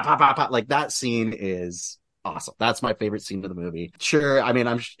playing. Pop, pop, pop, pop, pop. Like, that scene is awesome. That's my favorite scene of the movie. Sure. I mean,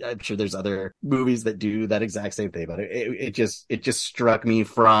 I'm sure there's other movies that do that exact same thing, but it just struck me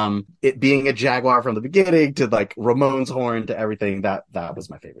from it being a Jaguar from the beginning to, like, Ramon's horn to everything. That was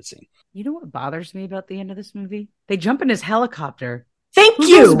my favorite scene. You know what bothers me about the end of this movie? They jump in his helicopter. Thank Who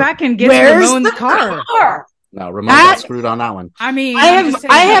you. Goes back and gets Ramon's car. No, Ramon got screwed on that one. I mean, I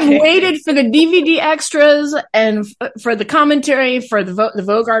have waited for the DVD extras and for the commentary for the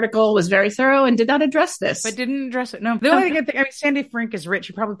Vogue article was very thorough and did not address this. But didn't address it. No, the only thing I mean, Sandy Frank is rich.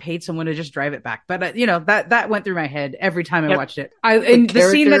 He probably paid someone to just drive it back. But that went through my head every time I watched it. The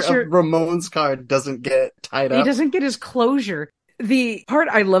scene that Ramon's car doesn't get tied up. He doesn't get his closure. The part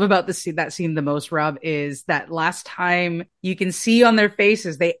I love about that scene the most, Rob, is that last time you can see on their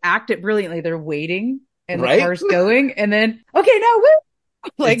faces, they act it brilliantly. They're waiting. And the car's going, and then, okay, now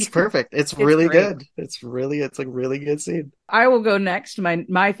woo! Like, it's perfect. It's really good. It's a really good scene. I will go next.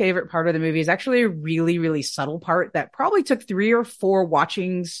 My favorite part of the movie is actually a really, really subtle part that probably took 3 or 4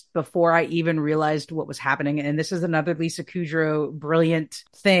 watchings before I even realized what was happening. And this is another Lisa Kudrow brilliant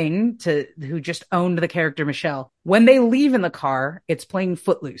thing who just owned the character Michele. When they leave in the car, it's playing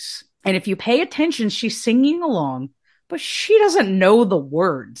Footloose. And if you pay attention, she's singing along, but she doesn't know the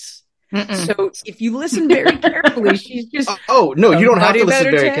words. So if you listen very carefully, she's just oh no, you don't have to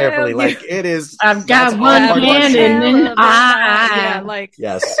listen very tell carefully. you. Like it is. I've got that's all one part of our hand scene. and then yeah, I. like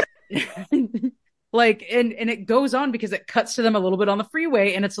Yes. like and it goes on because it cuts to them a little bit on the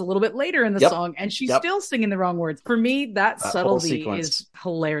freeway and it's a little bit later in the song and she's still singing the wrong words. For me, that subtlety is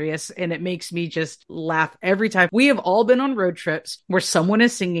hilarious and it makes me just laugh every time. We have all been on road trips where someone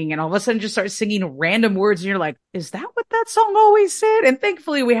is singing and all of a sudden just starts singing random words and you're like, is that what that song always said? And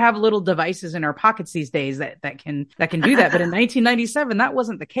thankfully we have little devices in our pockets these days that can do that. But in 1997, that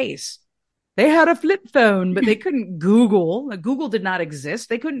wasn't the case. They had a flip phone, but they couldn't Google. Google did not exist.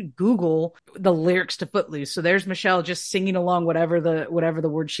 They couldn't Google the lyrics to Footloose. So there's Michele just singing along whatever the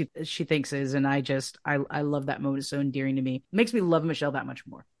word she thinks is. And I love that moment. It's so endearing to me. It makes me love Michele that much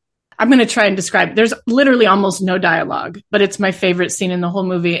more. I'm going to try and describe it. There's literally almost no dialogue, but it's my favorite scene in the whole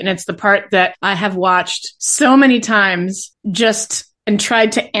movie. And it's the part that I have watched so many times and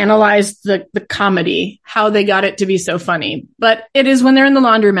tried to analyze the comedy, how they got it to be so funny. But it is when they're in the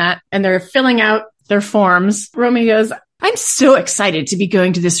laundromat and they're filling out their forms. Romy goes, I'm so excited to be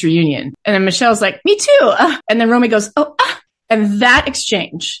going to this reunion. And then Michelle's like, me too. And then Romy goes, And that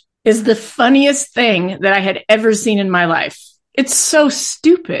exchange is the funniest thing that I had ever seen in my life. It's so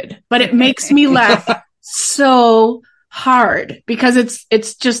stupid, but it makes me laugh so hard because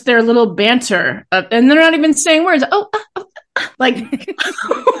it's just their little banter. And they're not even saying words. Like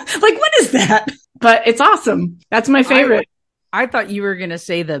what is that? But it's awesome. That's my favorite. I thought you were going to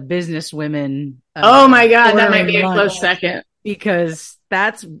say the business women. Oh my God. That might be a close second. Because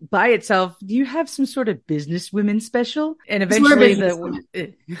that's by itself. Do you have some sort of business women special? And eventually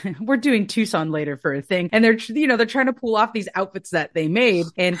we're doing Tucson later for a thing. And they're trying to pull off these outfits that they made.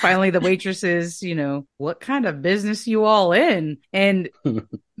 And finally the waitress is, what kind of business you all in? And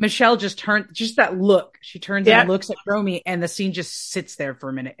Michele just that look. She turns and looks at Romy and the scene just sits there for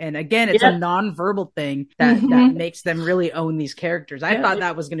a minute. And again, it's a nonverbal thing that makes them really own these characters. I thought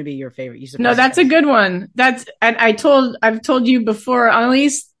that was going to be your favorite. No, that's a good one. I've told you before,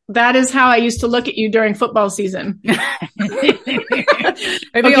 Annalise, that is how I used to look at you during football season. Okay,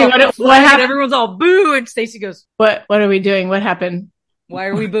 what happened? Everyone's all boo. And Stacey goes, what are we doing? What happened? Why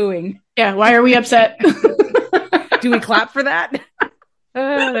are we booing? Yeah. Why are we upset? Do we clap for that?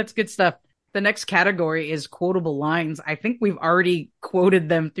 That's good stuff. The next category is quotable lines. I think we've already quoted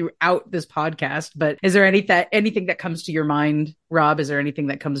them throughout this podcast, but is there anything that comes to your mind, Rob? Is there anything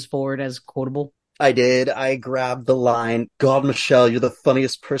that comes forward as quotable? I did. I grabbed the line, God, Michele, you're the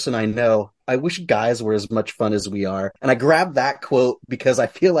funniest person I know. I wish guys were as much fun as we are. And I grabbed that quote because I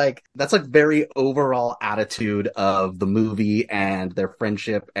feel like that's a very overall attitude of the movie and their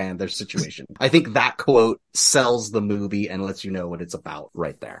friendship and their situation. I think that quote sells the movie and lets you know what it's about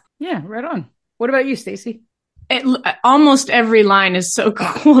right there. Yeah, right on. What about you, Stacey? Almost every line is so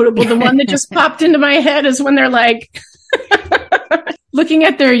quotable. The one that just popped into my head is when they're like... looking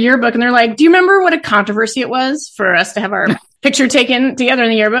at their yearbook and they're like, do you remember what a controversy it was for us to have our picture taken together in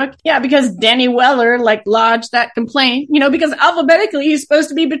the yearbook? Yeah, because Danny Weller lodged that complaint, because alphabetically he's supposed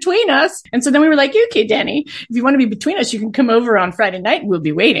to be between us. And so then we were like, okay, Danny, if you want to be between us, you can come over on Friday night and we'll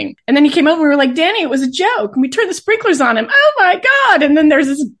be waiting. And then he came over and we were like, Danny, it was a joke. And we turned the sprinklers on him. Oh my God. And then there's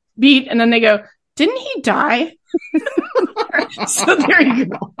this beat and then they go, didn't he die? So there you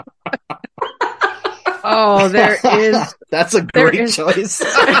go. Oh, there is. That's a great choice.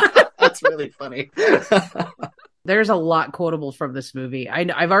 That's really funny. There's a lot quotable from this movie.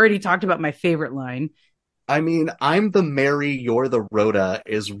 I've already talked about my favorite line. I mean, I'm the Mary, you're the Rhoda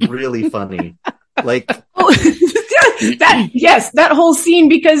is really funny. That whole scene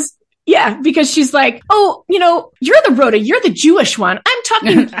because she's like, oh, you're the Rhoda, you're the Jewish one. I'm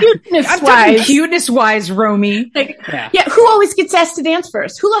talking cuteness-wise, Romy. Who always gets asked to dance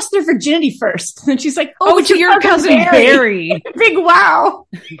first? Who lost their virginity first? And she's like, oh, to your cousin Barry. Big wow.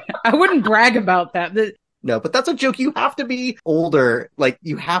 I wouldn't brag about that. No, but that's a joke. You have to be older.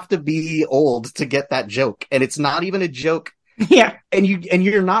 You have to be old to get that joke. And it's not even a joke. Yeah. And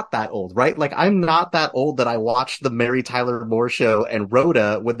you're not that old, right? I'm not that old that I watched the Mary Tyler Moore Show and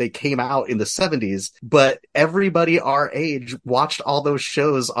Rhoda when they came out in the 70s, but everybody our age watched all those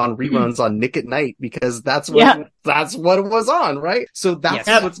shows on reruns on Nick at Night because that's what it was on, right? So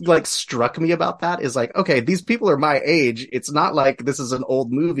that's what's struck me about that is okay, these people are my age. It's not like this is an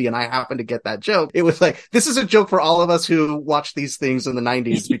old movie and I happen to get that joke. It was this is a joke for all of us who watched these things in the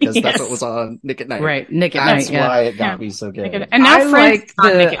 90s because that's what was on Nick at Night. Right, Nick at Night. That's why it got me so good. And now Friends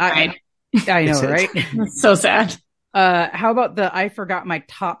on Nick at Night. I know, right? So sad. How about the I forgot my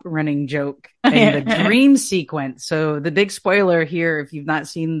top running joke and the dream sequence? So the big spoiler here, if you've not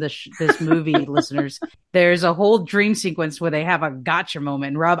seen this movie, listeners, there's a whole dream sequence where they have a gotcha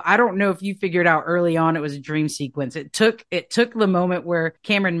moment. And Rob, I don't know if you figured out early on it was a dream sequence. It took the moment where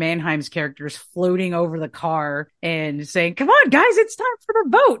Cameron Manheim's character is floating over the car and saying, "Come on, guys, it's time for the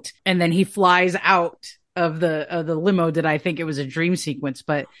vote," and then he flies out of the limo. Did I think it was a dream sequence?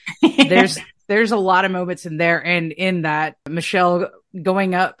 But there's a lot of moments in there, and in that Michele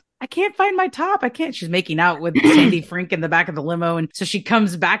going up, I can't find my top. She's making out with Sandy Frink in the back of the limo. And so she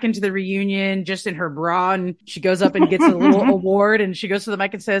comes back into the reunion just in her bra, and she goes up and gets a little award, and she goes to the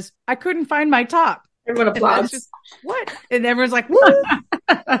mic and says, "I couldn't find my top." Everyone applauds. What? And everyone's like, "Woo!"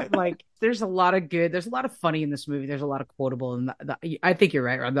 Like, there's a lot of funny in this movie. There's a lot of quotable. And I think you're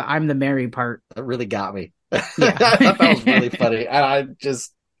right, Rob. I'm the Mary part. That really got me. Yeah. I thought that was really funny. I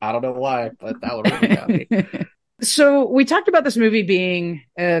don't know why, but that one really got me. So we talked about this movie being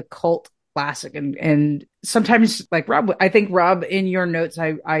a cult classic, and sometimes, like Rob, I think Rob, in your notes,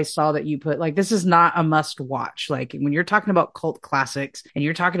 I saw that you put like, this is not a must watch. Like when you're talking about cult classics and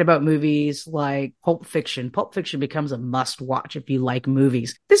you're talking about movies like Pulp Fiction becomes a must watch if you like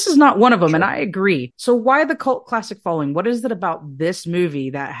movies. This is not one of them. Sure. And I agree. So why the cult classic following? What is it about this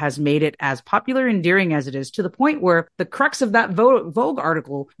movie that has made it as popular and endearing as it is, to the point where the crux of that Vogue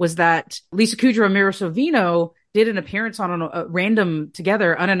article was that Lisa Kudrow and Mira Sorvino did an appearance on a random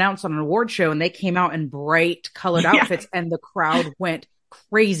together, unannounced, on an award show, and they came out in bright colored outfits, and the crowd went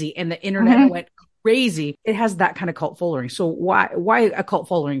crazy, and the internet went crazy. It has that kind of cult following. So why a cult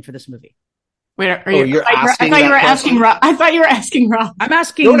following for this movie? Wait, I thought you were asking Rob. I thought you were asking Rob. I'm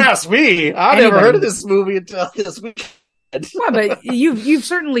asking. Don't ask me. I never heard of this movie until this week. Well, but you've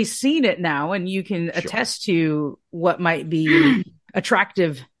certainly seen it now, and you can attest to what might be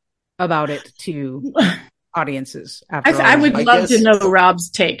attractive about it to audiences. I would love to know Rob's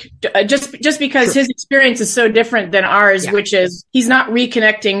take, just because his experience is so different than ours, which is he's not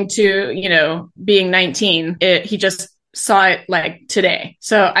reconnecting to being 19. He just saw it like today.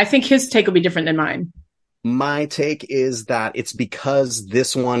 So I think his take will be different than mine. My take is that it's because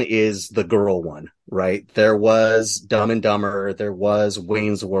this one is the girl one, right? There was Dumb and Dumber, there was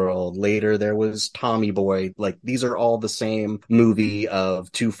Wayne's World, later there was Tommy Boy. Like, these are all the same movie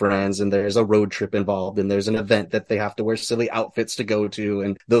of two friends, and there's a road trip involved, and there's an event that they have to wear silly outfits to go to,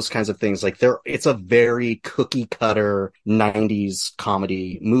 and those kinds of things. Like, it's a very cookie cutter 90s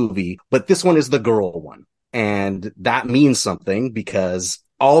comedy movie, but this one is the girl one. And that means something because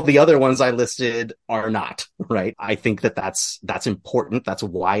all the other ones I listed are not, right? I think that's important. That's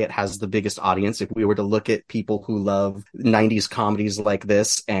why it has the biggest audience. If we were to look at people who love 90s comedies like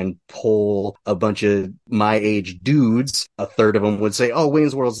this and poll a bunch of my age dudes, a third of them would say, "Oh,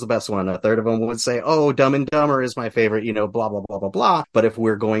 Wayne's World's the best one." A third of them would say, "Oh, Dumb and Dumber is my favorite," blah, blah, blah, blah, blah. But if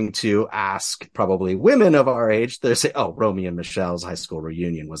we're going to ask probably women of our age, they say, "Oh, Romy and Michelle's High School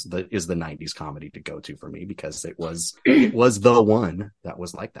Reunion is the 90s comedy to go to for me," because it was the one that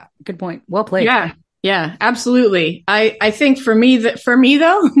was like that. Good point. Well played. Yeah, absolutely. I think for me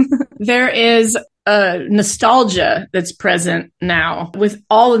though, there is a nostalgia that's present now with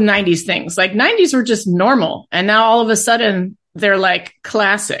all the 90s things. Like, 90s were just normal, and now all of a sudden they're like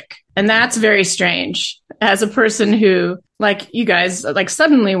classic. And that's very strange. As a person who, like you guys, like,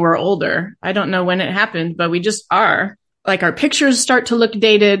 suddenly we're older. I don't know when it happened, but we just are. Like, our pictures start to look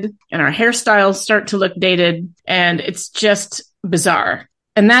dated and our hairstyles start to look dated, and it's just bizarre.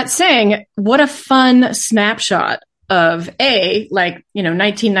 And that saying, what a fun snapshot of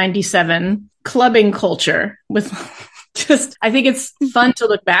 1997 clubbing culture with just, I think it's fun to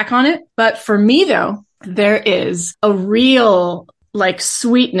look back on it. But for me though, there is a real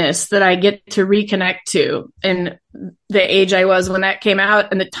sweetness that I get to reconnect to in the age I was when that came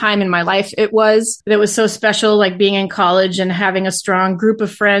out, and the time in my life that was so special, like being in college and having a strong group of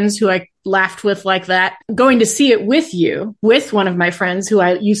friends who I laughed with like that, going to see it with one of my friends who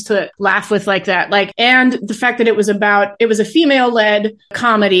I used to laugh with like that, and the fact that it was a female-led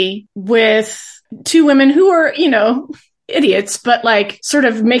comedy with two women who were, idiots, but sort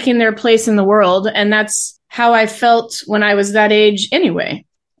of making their place in the world. And that's how I felt when I was that age anyway.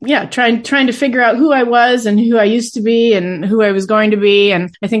 Yeah, trying to figure out who I was and who I used to be and who I was going to be.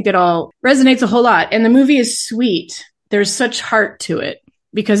 And I think it all resonates a whole lot. And the movie is sweet. There's such heart to it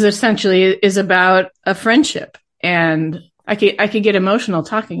because it essentially is about a friendship. And I could get emotional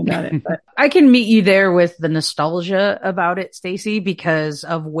talking about it, but I can meet you there with the nostalgia about it, Stacey, because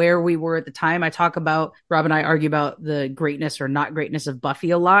of where we were at the time. Rob and I argue about the greatness or not greatness of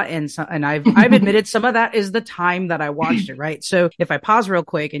Buffy a lot. And I've admitted some of that is the time that I watched it, right? So if I pause real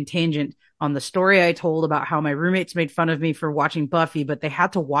quick and tangent on the story I told about how my roommates made fun of me for watching Buffy, but they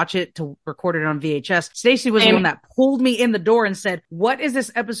had to watch it to record it on VHS. Stacey was the one that pulled me in the door and said, what is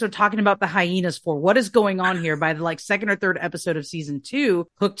this episode talking about the hyenas for? What is going on here? By the like second or third episode of season 2,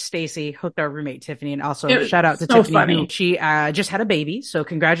 hooked Stacey, hooked our roommate Tiffany, and also shout out to Tiffany. Who, she just had a baby. So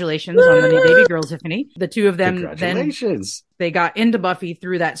congratulations on the new baby girl, Tiffany. The two of them then they got into Buffy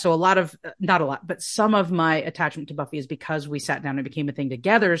through that. So not a lot, but some of my attachment to Buffy is because we sat down and became a thing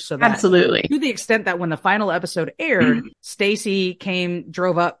together. So that absolutely, to the extent that when the final episode aired, Stacey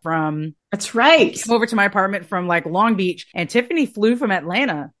drove up from, that's right, came over to my apartment from like Long Beach, and Tiffany flew from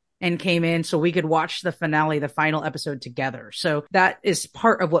Atlanta and came in so we could watch the finale, the final episode together. So that is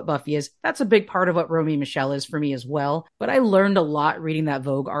part of what Buffy is. That's a big part of what Romy Michele is for me as well. But I learned a lot reading that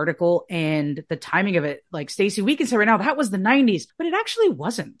Vogue article and the timing of it. Like, Stacey, we can say right now that was the 90s, but it actually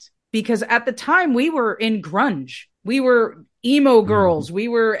wasn't. Because at the time we were in grunge. We were emo girls. We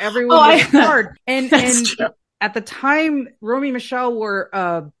were, everyone was hard. And at the time, Romy Michele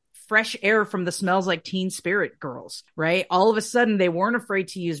were fresh air from the Smells Like Teen Spirit girls, right? All of a sudden, they weren't afraid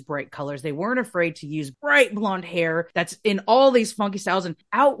to use bright colors. They weren't afraid to use bright blonde hair that's in all these funky styles and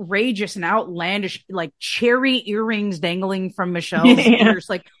outrageous and outlandish, like cherry earrings dangling from Michelle's ears.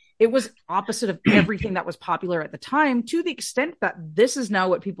 Like, it was opposite of everything that was popular at the time, to the extent that this is now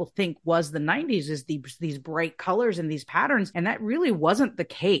what people think was the 90s, is these bright colors and these patterns. And that really wasn't the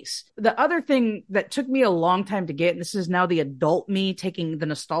case. The other thing that took me a long time to get, and this is now the adult me taking the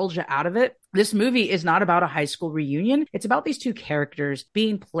nostalgia out of it, this movie is not about a high school reunion. It's about these two characters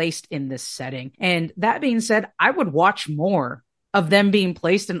being placed in this setting. And that being said, I would watch more of them being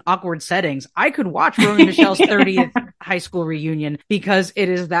placed in awkward settings. I could watch Romy Michelle's 30th high school reunion because it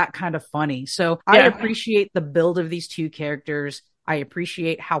is that kind of funny. So I appreciate the build of these two characters. I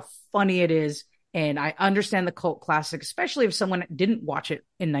appreciate how funny it is. And I understand the cult classic, especially if someone didn't watch it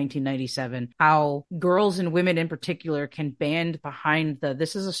in 1997, how girls and women in particular can band behind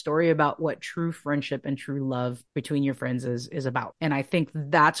this is a story about what true friendship and true love between your friends is about. And I think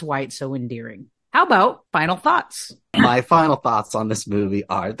that's why it's so endearing. How about final thoughts? My final thoughts on this movie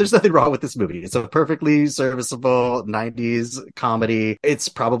are, there's nothing wrong with this movie. It's a perfectly serviceable 90s comedy. It's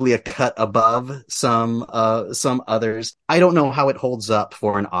probably a cut above some others. I don't know how it holds up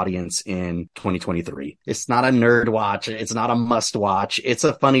for an audience in 2023. It's not a nerd watch. It's not a must watch. It's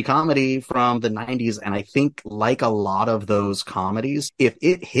a funny comedy from the 90s. And I think, like a lot of those comedies, if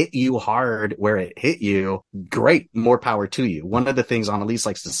it hit you hard where it hit you, great, more power to you. One of the things Annalise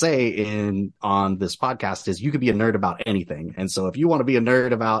likes to say on this podcast is you could be a nerd about anything. And so if you want to be a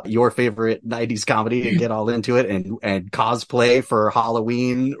nerd about your favorite 90s comedy and get all into it and cosplay for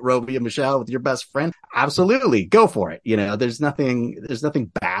Halloween Romy and Michele with your best friend, absolutely go for it. You know, there's nothing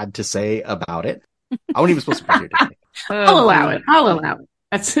bad to say about it. I wasn't even supposed to be here today. I'll allow it.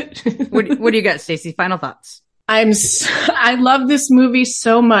 That's it. What do you got, Stacey? Final thoughts. I love this movie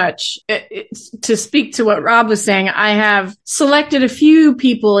so much. To speak to what Rob was saying, I have selected a few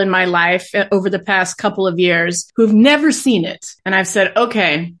people in my life over the past couple of years who've never seen it. And I've said,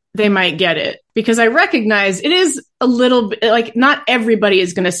 okay, they might get it, because I recognize it is a little bit like, not everybody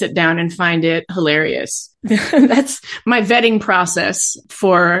is going to sit down and find it hilarious. That's my vetting process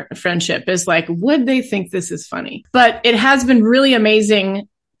for friendship, is like, would they think this is funny? But it has been really amazing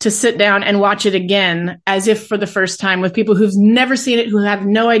to sit down and watch it again as if for the first time with people who've never seen it, who have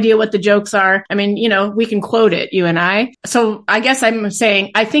no idea what the jokes are. I mean, you know, we can quote it, you and I. So I guess I'm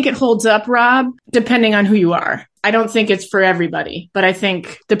saying, I think it holds up, Rob, depending on who you are. I don't think it's for everybody, but I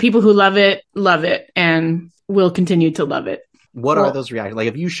think the people who love it and will continue to love it. What are those reactions? Like,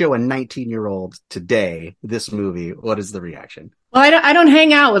 if you show a 19-year-old today this movie, what is the reaction? Well, I don't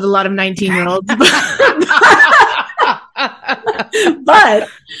hang out with a lot of 19-year-olds. But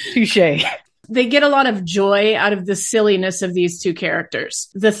touche. They get a lot of joy out of the silliness of these two characters.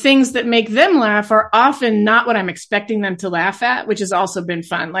 The things that make them laugh are often not what I'm expecting them to laugh at, which has also been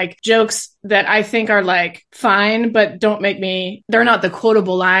fun. Like jokes that I think are like fine, but they're not the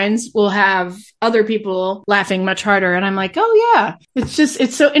quotable lines, will have other people laughing much harder. And I'm like, oh yeah,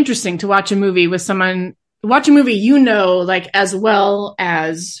 it's so interesting to watch a movie with someone, you know, like as well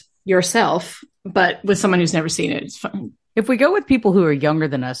as yourself, but with someone who's never seen it. It's fun. If we go with people who are younger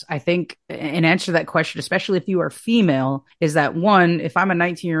than us, I think an answer to that question, especially if you are female, is that one, if I'm a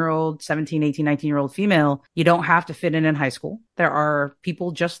 19-year-old, 17, 18, 19-year-old female, you don't have to fit in high school. There are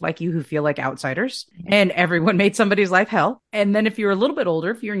people just like you who feel like outsiders, and everyone made somebody's life hell. And then if you're a little bit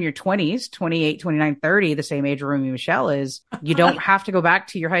older, if you're in your 20s, 28, 29, 30, the same age Romy Michele is, you don't have to go back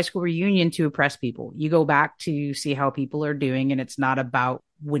to your high school reunion to impress people. You go back to see how people are doing, and it's not about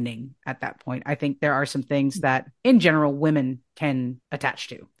winning at that point. I think there are some things that in general women can attach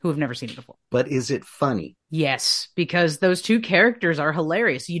to who have never seen it before. But is it funny? Yes, because those two characters are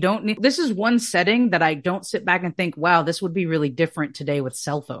hilarious. You don't need, this is one setting that I don't sit back and think, wow, this would be really different today with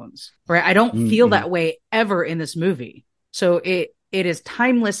cell phones, right? I don't feel that way ever in this movie. So it is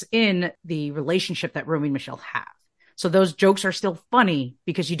timeless in the relationship that Romy and Michele have. So those jokes are still funny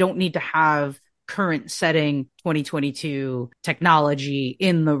because you don't need to have current setting 2022 technology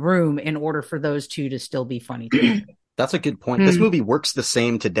in the room in order for those two to still be funny. That's a good point. This movie works the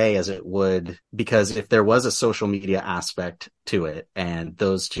same today as it would, because if there was a social media aspect to it and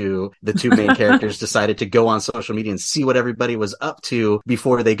the two main characters decided to go on social media and see what everybody was up to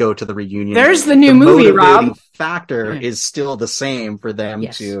before they go to the reunion. There's the new movie, Rob. Factor is still the same for them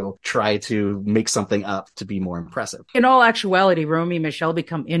to try to make something up to be more impressive. In all actuality, Romy and Michele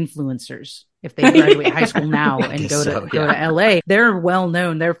become influencers. If they graduate high school now and go to LA, they're well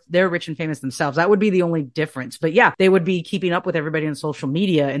known. They're rich and famous themselves. That would be the only difference. But yeah, they would be keeping up with everybody on social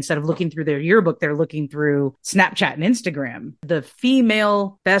media. Instead of looking through their yearbook, they're looking through Snapchat and Instagram. The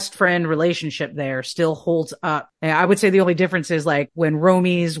female best friend relationship there still holds up. And I would say the only difference is like when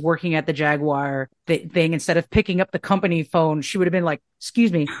Romy's working at the Jaguar thing, instead of picking up the company phone, she would have been like,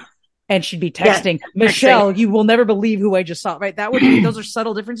 excuse me. And she'd be texting, Michele, you will never believe who I just saw, right? That would be, those are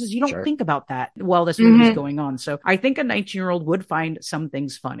subtle differences. You don't think about that while this movie's going on. So I think a 19-year-old would find some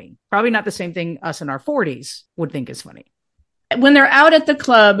things funny. Probably not the same thing us in our 40s would think is funny. When they're out at the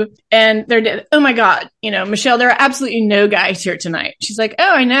club and they're, oh my God, Michele, there are absolutely no guys here tonight. She's like,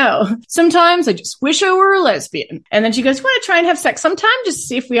 oh, I know. Sometimes I just wish I were a lesbian. And then she goes, you want to try and have sex sometime just to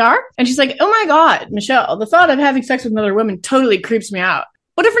see if we are? And she's like, oh my God, Michele, the thought of having sex with another woman totally creeps me out.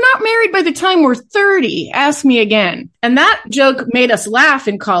 What if we're not married by the time we're 30? Ask me again. And that joke made us laugh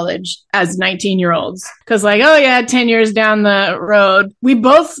in college as 19-year-olds. Because like, oh yeah, 10 years down the road, we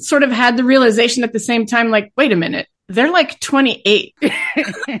both sort of had the realization at the same time, like, wait a minute. They're like 28.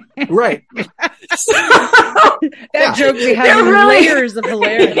 Right. That joke we have layers of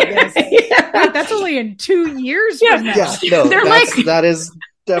hilarity. Yes. Wait, that's only in 2 years from now. Yeah, no, that is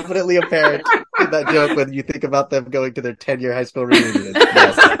definitely apparent in that joke when you think about them going to their 10-year high school reunion.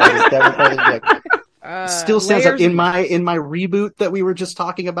 Yes, that is definitely a joke. Still stands up in my reboot that we were just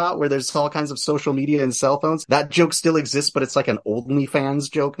talking about, where there's all kinds of social media and cell phones. That joke still exists, but it's like an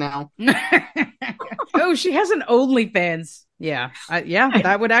OnlyFans joke now. Oh, she has an OnlyFans. Yeah,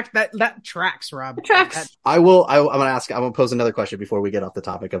 that tracks, Rob. It tracks. I'm gonna pose another question before we get off the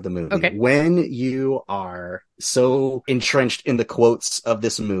topic of the movie. Okay. When you are so entrenched in the quotes of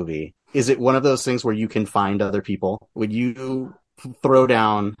this movie, is it one of those things where you can find other people? Would you throw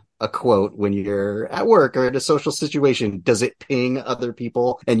down a quote when you're at work or in a social situation? Does it ping other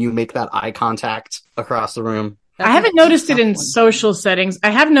people and you make that eye contact across the room? I haven't noticed it in social settings. I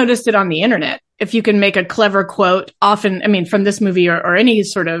have noticed it on the internet. If you can make a clever quote, often, I mean, from this movie or any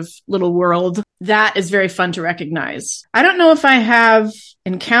sort of little world, that is very fun to recognize. I don't know if I have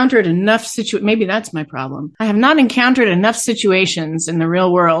encountered enough maybe that's my problem. I have not encountered enough situations in the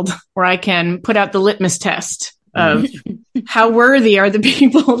real world where I can put out the litmus test of how worthy are the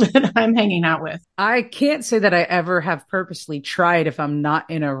people that I'm hanging out with. I can't say that I ever have purposely tried if I'm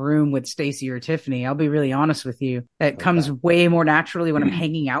not in a room with Stacy or Tiffany. I'll be really honest with you. That comes way more naturally when I'm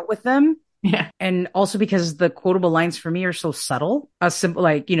hanging out with them. Yeah. And also because the quotable lines for me are so subtle. A simple,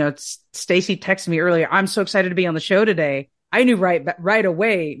 like, Stacy texted me earlier, I'm so excited to be on the show today. I knew right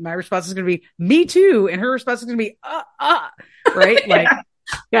away my response is going to be, me too. And her response is going to be, right? Like,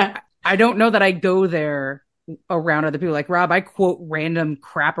 yeah. I don't know that I go there around other people. Like, Rob, I quote random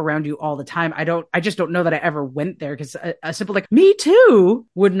crap around you all the time. I just don't know that I ever went there, because a simple like me too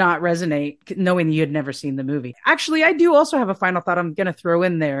would not resonate knowing you had never seen the movie. Actually, I do also have a final thought I'm going to throw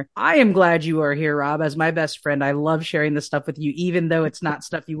in there. I am glad you are here, Rob, as my best friend. I love sharing this stuff with you, even though it's not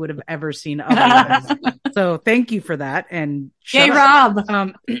stuff you would have ever seen otherwise. So thank you for that. And yay, Rob.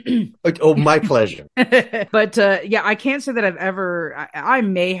 Oh, my pleasure. But yeah, I can't say that I've ever, I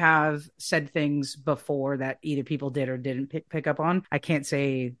may have said things before that either people did or didn't pick up on. I can't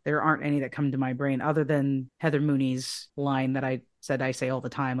say there aren't any that come to my brain other than Heather Mooney's line that I said I say all the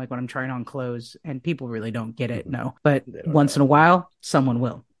time, like when I'm trying on clothes, and people really don't get it. No, but once in a while, someone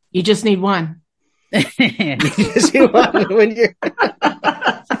will. You just need one. When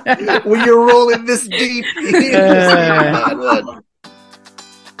you're rolling this deep, you just need one.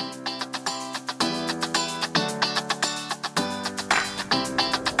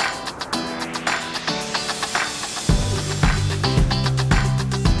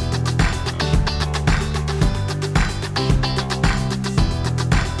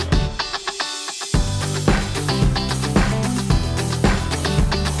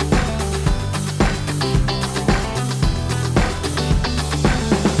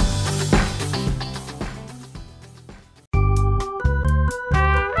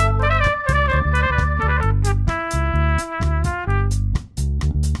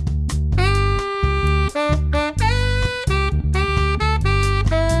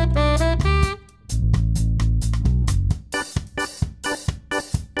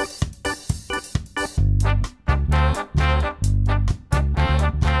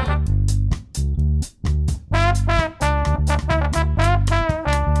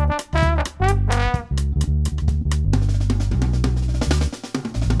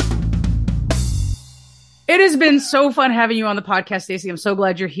 It has been so fun having you on the podcast, Stacey. I'm so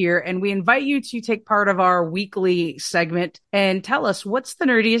glad you're here. And we invite you to take part of our weekly segment and tell us what's the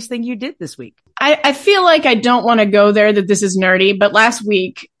nerdiest thing you did this week. I feel like I don't want to go there, that this is nerdy, but last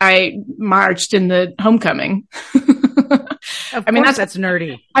week I marched in the homecoming. Of course, that's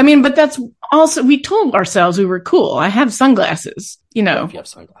nerdy. I mean, but that's also, we told ourselves we were cool. I have sunglasses, you know. If you have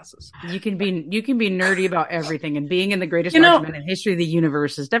sunglasses. You can be nerdy about everything, and being in the greatest regiment in history of the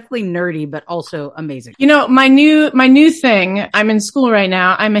universe is definitely nerdy, but also amazing. You know, my new thing, I'm in school right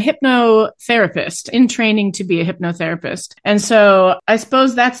now. I'm a hypnotherapist, in training to be a hypnotherapist. And so I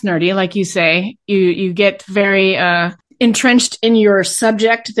suppose that's nerdy, like you say. You get very entrenched in your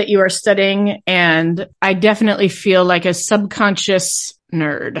subject that you are studying, and I definitely feel like a subconscious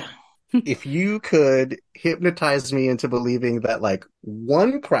nerd. If you could hypnotize me into believing that like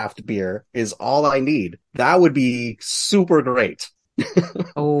one craft beer is all I need, that would be super great.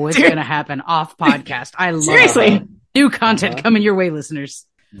 Oh, it's going to happen off podcast. I love Seriously. it. New content coming your way, listeners.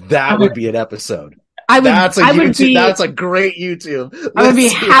 That would be an episode. That's a great YouTube. I would be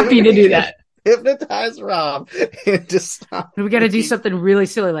happy to do that. Hypnotize Rob into stop. We got to do something really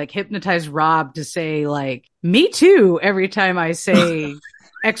silly, like hypnotize Rob to say like "me too" every time I say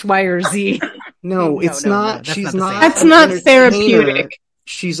X, Y, or Z. No, it's not. She's not. That's not therapeutic.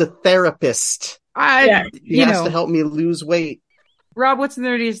 She's a therapist. She has to help me lose weight. Rob, what's the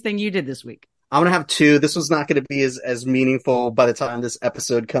nerdiest thing you did this week? I'm going to have two. This was not going to be as meaningful by the time this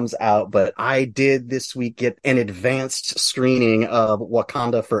episode comes out, but I did this week get an advanced screening of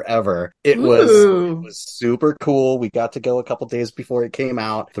Wakanda Forever. It was super cool. We got to go a couple days before it came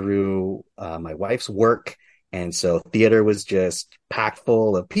out through my wife's work. And so theater was just packed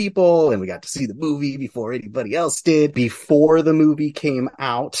full of people, and we got to see the movie before anybody else did. Before the movie came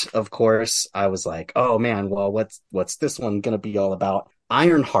out, of course, I was like, oh man, well, what's this one going to be all about?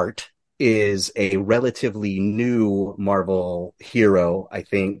 Ironheart is a relatively new Marvel hero. I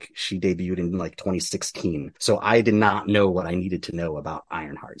think she debuted in like 2016. So I did not know what I needed to know about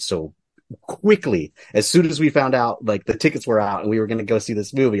Ironheart. So quickly, as soon as we found out like the tickets were out and we were going to go see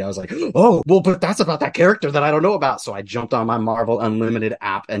this movie, I was like, oh, well, but that's about that character that I don't know about. So I jumped on my Marvel Unlimited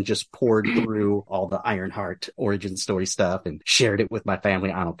app and just poured through all the Ironheart origin story stuff and shared it with my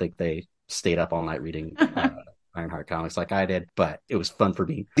family. I don't think they stayed up all night reading Ironheart comics like I did, but it was fun for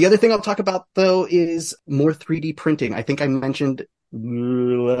me. The other thing I'll talk about though is more 3D printing. I think I mentioned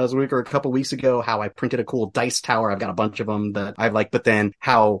last week or a couple weeks ago how I printed a cool dice tower. I've got a bunch of them that I like, but then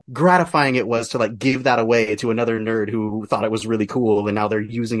how gratifying it was to like give that away to another nerd who thought it was really cool, and now they're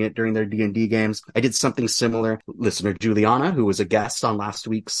using it during their D&D games. I did something similar. Listener Juliana, who was a guest on last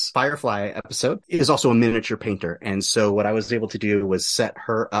week's Firefly episode, is also a miniature painter, and so what I was able to do was set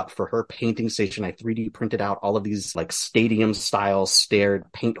her up for her painting station. I 3D printed out all of these like stadium style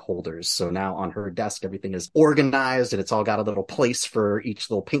stared paint holders, so now on her desk everything is organized and it's all got a little place for each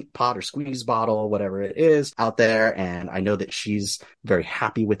little paint pot or squeeze bottle, whatever it is out there. And I know that she's very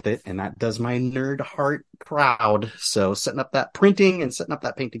happy with it, and that does my nerd heart proud. So setting up that printing and setting up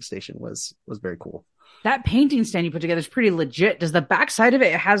that painting station was very cool. That painting stand you put together is pretty legit. Does the back side of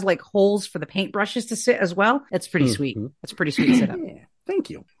it has like holes for the paintbrushes to sit as well? It's pretty sweet. That's a pretty sweet setup. Yeah,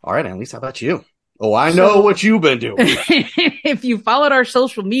 thank you. All right, Annalise, how about you? Oh, I know what you've been doing. If you followed our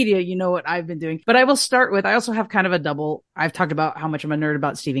social media, you know what I've been doing. But I will start with, I also have kind of a double. I've talked about how much I'm a nerd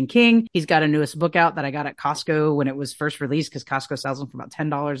about Stephen King. He's got a newest book out that I got at Costco when it was first released, because Costco sells them for about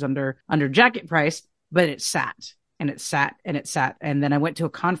 $10 under jacket price, but it sat. And it sat and it sat. And then I went to a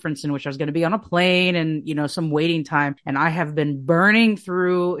conference in which I was going to be on a plane and, you know, some waiting time. And I have been burning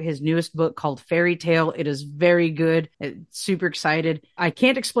through his newest book called Fairy Tale. It is very good. Super excited. I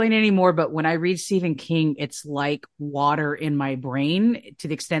can't explain anymore, but when I read Stephen King, it's like water in my brain, to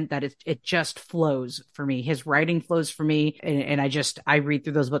the extent that it just flows for me. His writing flows for me. And I read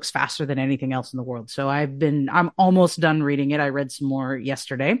through those books faster than anything else in the world. So I'm almost done reading it. I read some more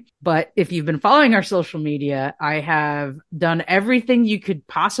yesterday. But if you've been following our social media, I have done everything you could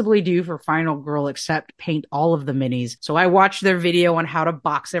possibly do for Final Girl except paint all of the minis. So I watched their video on how to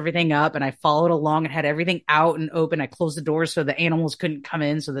box everything up, and I followed along and had everything out and open. I closed the doors so the animals couldn't come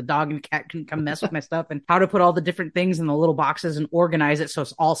in, so the dog and cat couldn't come mess with my stuff, and how to put all the different things in the little boxes and organize it so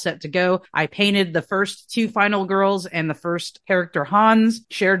it's all set to go. I painted the first two Final Girls and the first character Hans,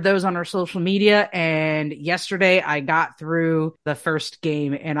 shared those on our social media, and yesterday I got through the first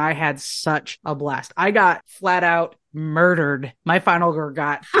game and I had such a blast. I got flat out murdered. My Final Girl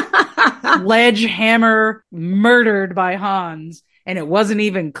got sledgehammer murdered by Hans. and it wasn't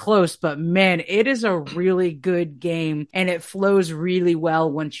even close, but man, it is a really good game and it flows really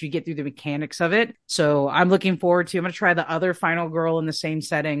well once you get through the mechanics of it. So I'm looking forward to, I'm going to try the other final girl in the same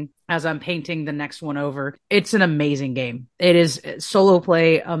setting as I'm painting the next one over. It's an amazing game. It is solo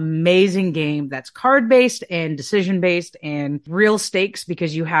play, amazing game that's card based and decision based and real stakes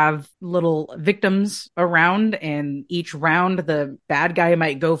because you have little victims around, and each round the bad guy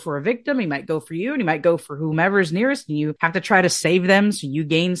might go for a victim, he might go for you, and he might go for whomever's nearest, and you have to try to save them so you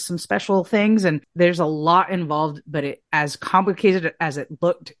gain some special things. And there's a lot involved, but it, as complicated as it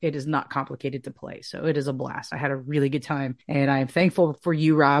looked, it is not complicated to play. So it is a blast. I had a really good time, and I am thankful for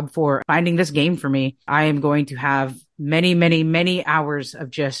you, Rob, for finding this game for me. I am going to have many hours of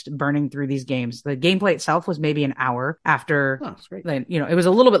just burning through these games. The gameplay itself was maybe an hour after, it was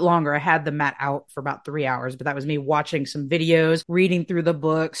a little bit longer. I had the mat out for about 3 hours, but that was me watching some videos, reading through the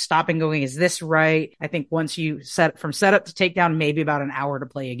book, stopping going, is this right? I think once you set from setup to takedown, maybe about an hour to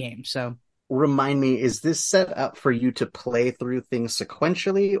play a game. So remind me, is this set up for you to play through things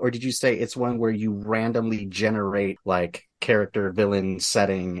sequentially, or did you say it's one where you randomly generate like character, villain,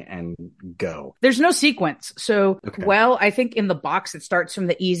 setting, and go? There's no sequence. So, well, I think in the box, it starts from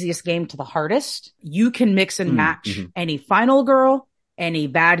the easiest game to the hardest. You can mix and match any final girl, any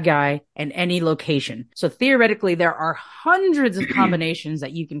bad guy, and any location. So theoretically, there are hundreds of combinations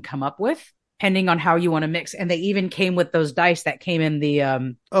that you can come up with, depending on how you want to mix. And they even came with those dice that came in the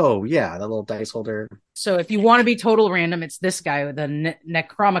the little dice holder. So if you want to be total random, it's this guy with the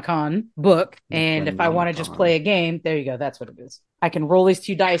Necronomicon book. And if I want to just play a game, there you go. That's what it is. I can roll these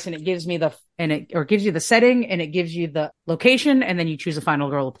 2 dice and it gives me gives you the setting and it gives you the location, and then you choose a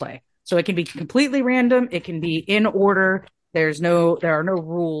final girl to play. So it can be completely random. It can be in order. There are no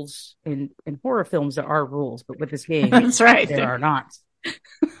rules in horror films. There are rules, but with this game, that's right. There are not.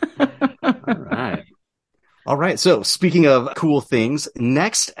 All right. So speaking of cool things,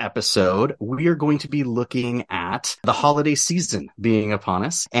 next episode, we are going to be looking at the holiday season being upon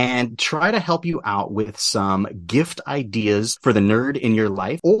us and try to help you out with some gift ideas for the nerd in your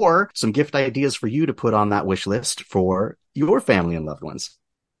life, or some gift ideas for you to put on that wish list for your family and loved ones.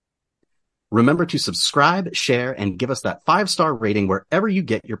 Remember to subscribe, share, and give us that 5-star rating wherever you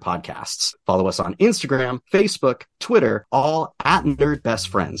get your podcasts. Follow us on Instagram, Facebook, Twitter, all at Nerd Best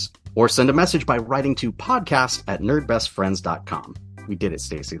Friends. Or send a message by writing to podcast@nerdbestfriends.com. We did it,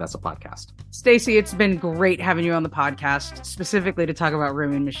 Stacey. That's a podcast. Stacey, it's been great having you on the podcast, specifically to talk about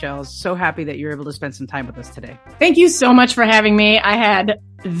Romy and Michele. So happy that you're able to spend some time with us today. Thank you so much for having me. I had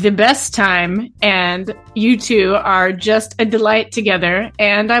the best time, and you two are just a delight together.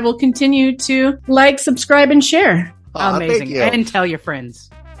 And I will continue to like, subscribe, and share. Amazing. And tell your friends.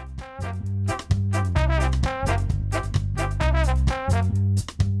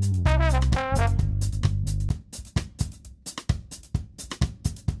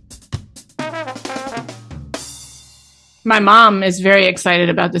 My mom is very excited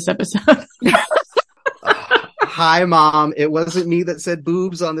about this episode. Hi, Mom. It wasn't me that said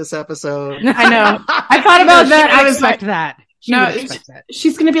boobs on this episode. I know. I thought about that. I was like, that.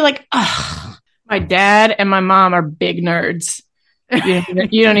 She's going to be like, ugh, my dad and my mom are big nerds.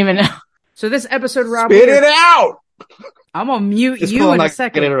 You don't even know. So this episode, Rob. Spit it out! I'm going to mute you in a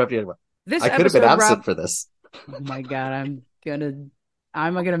second. I interrupt you anyway. I could have been absent for this. Oh my God. I'm going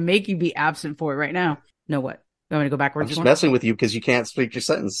to make you be absent for it right now. No, what? You want me to go backwards? I'm just messing with you because you can't speak your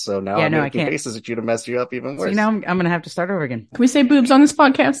sentence. So now I'm making faces at you to mess you up even worse. So now I'm going to have to start over again. Can we say boobs on this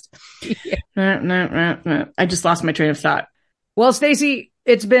podcast? I just lost my train of thought. Well, Stacey,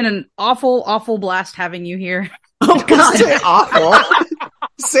 it's been an awful blast having you here. Oh, God. Say awful.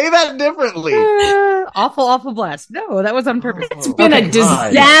 Say that differently. Awful blast. No, that was on purpose. It's been a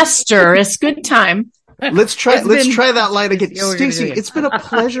disastrous good time. Let's try that line again. Stacey, it's been a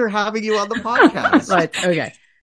pleasure having you on the podcast. Okay.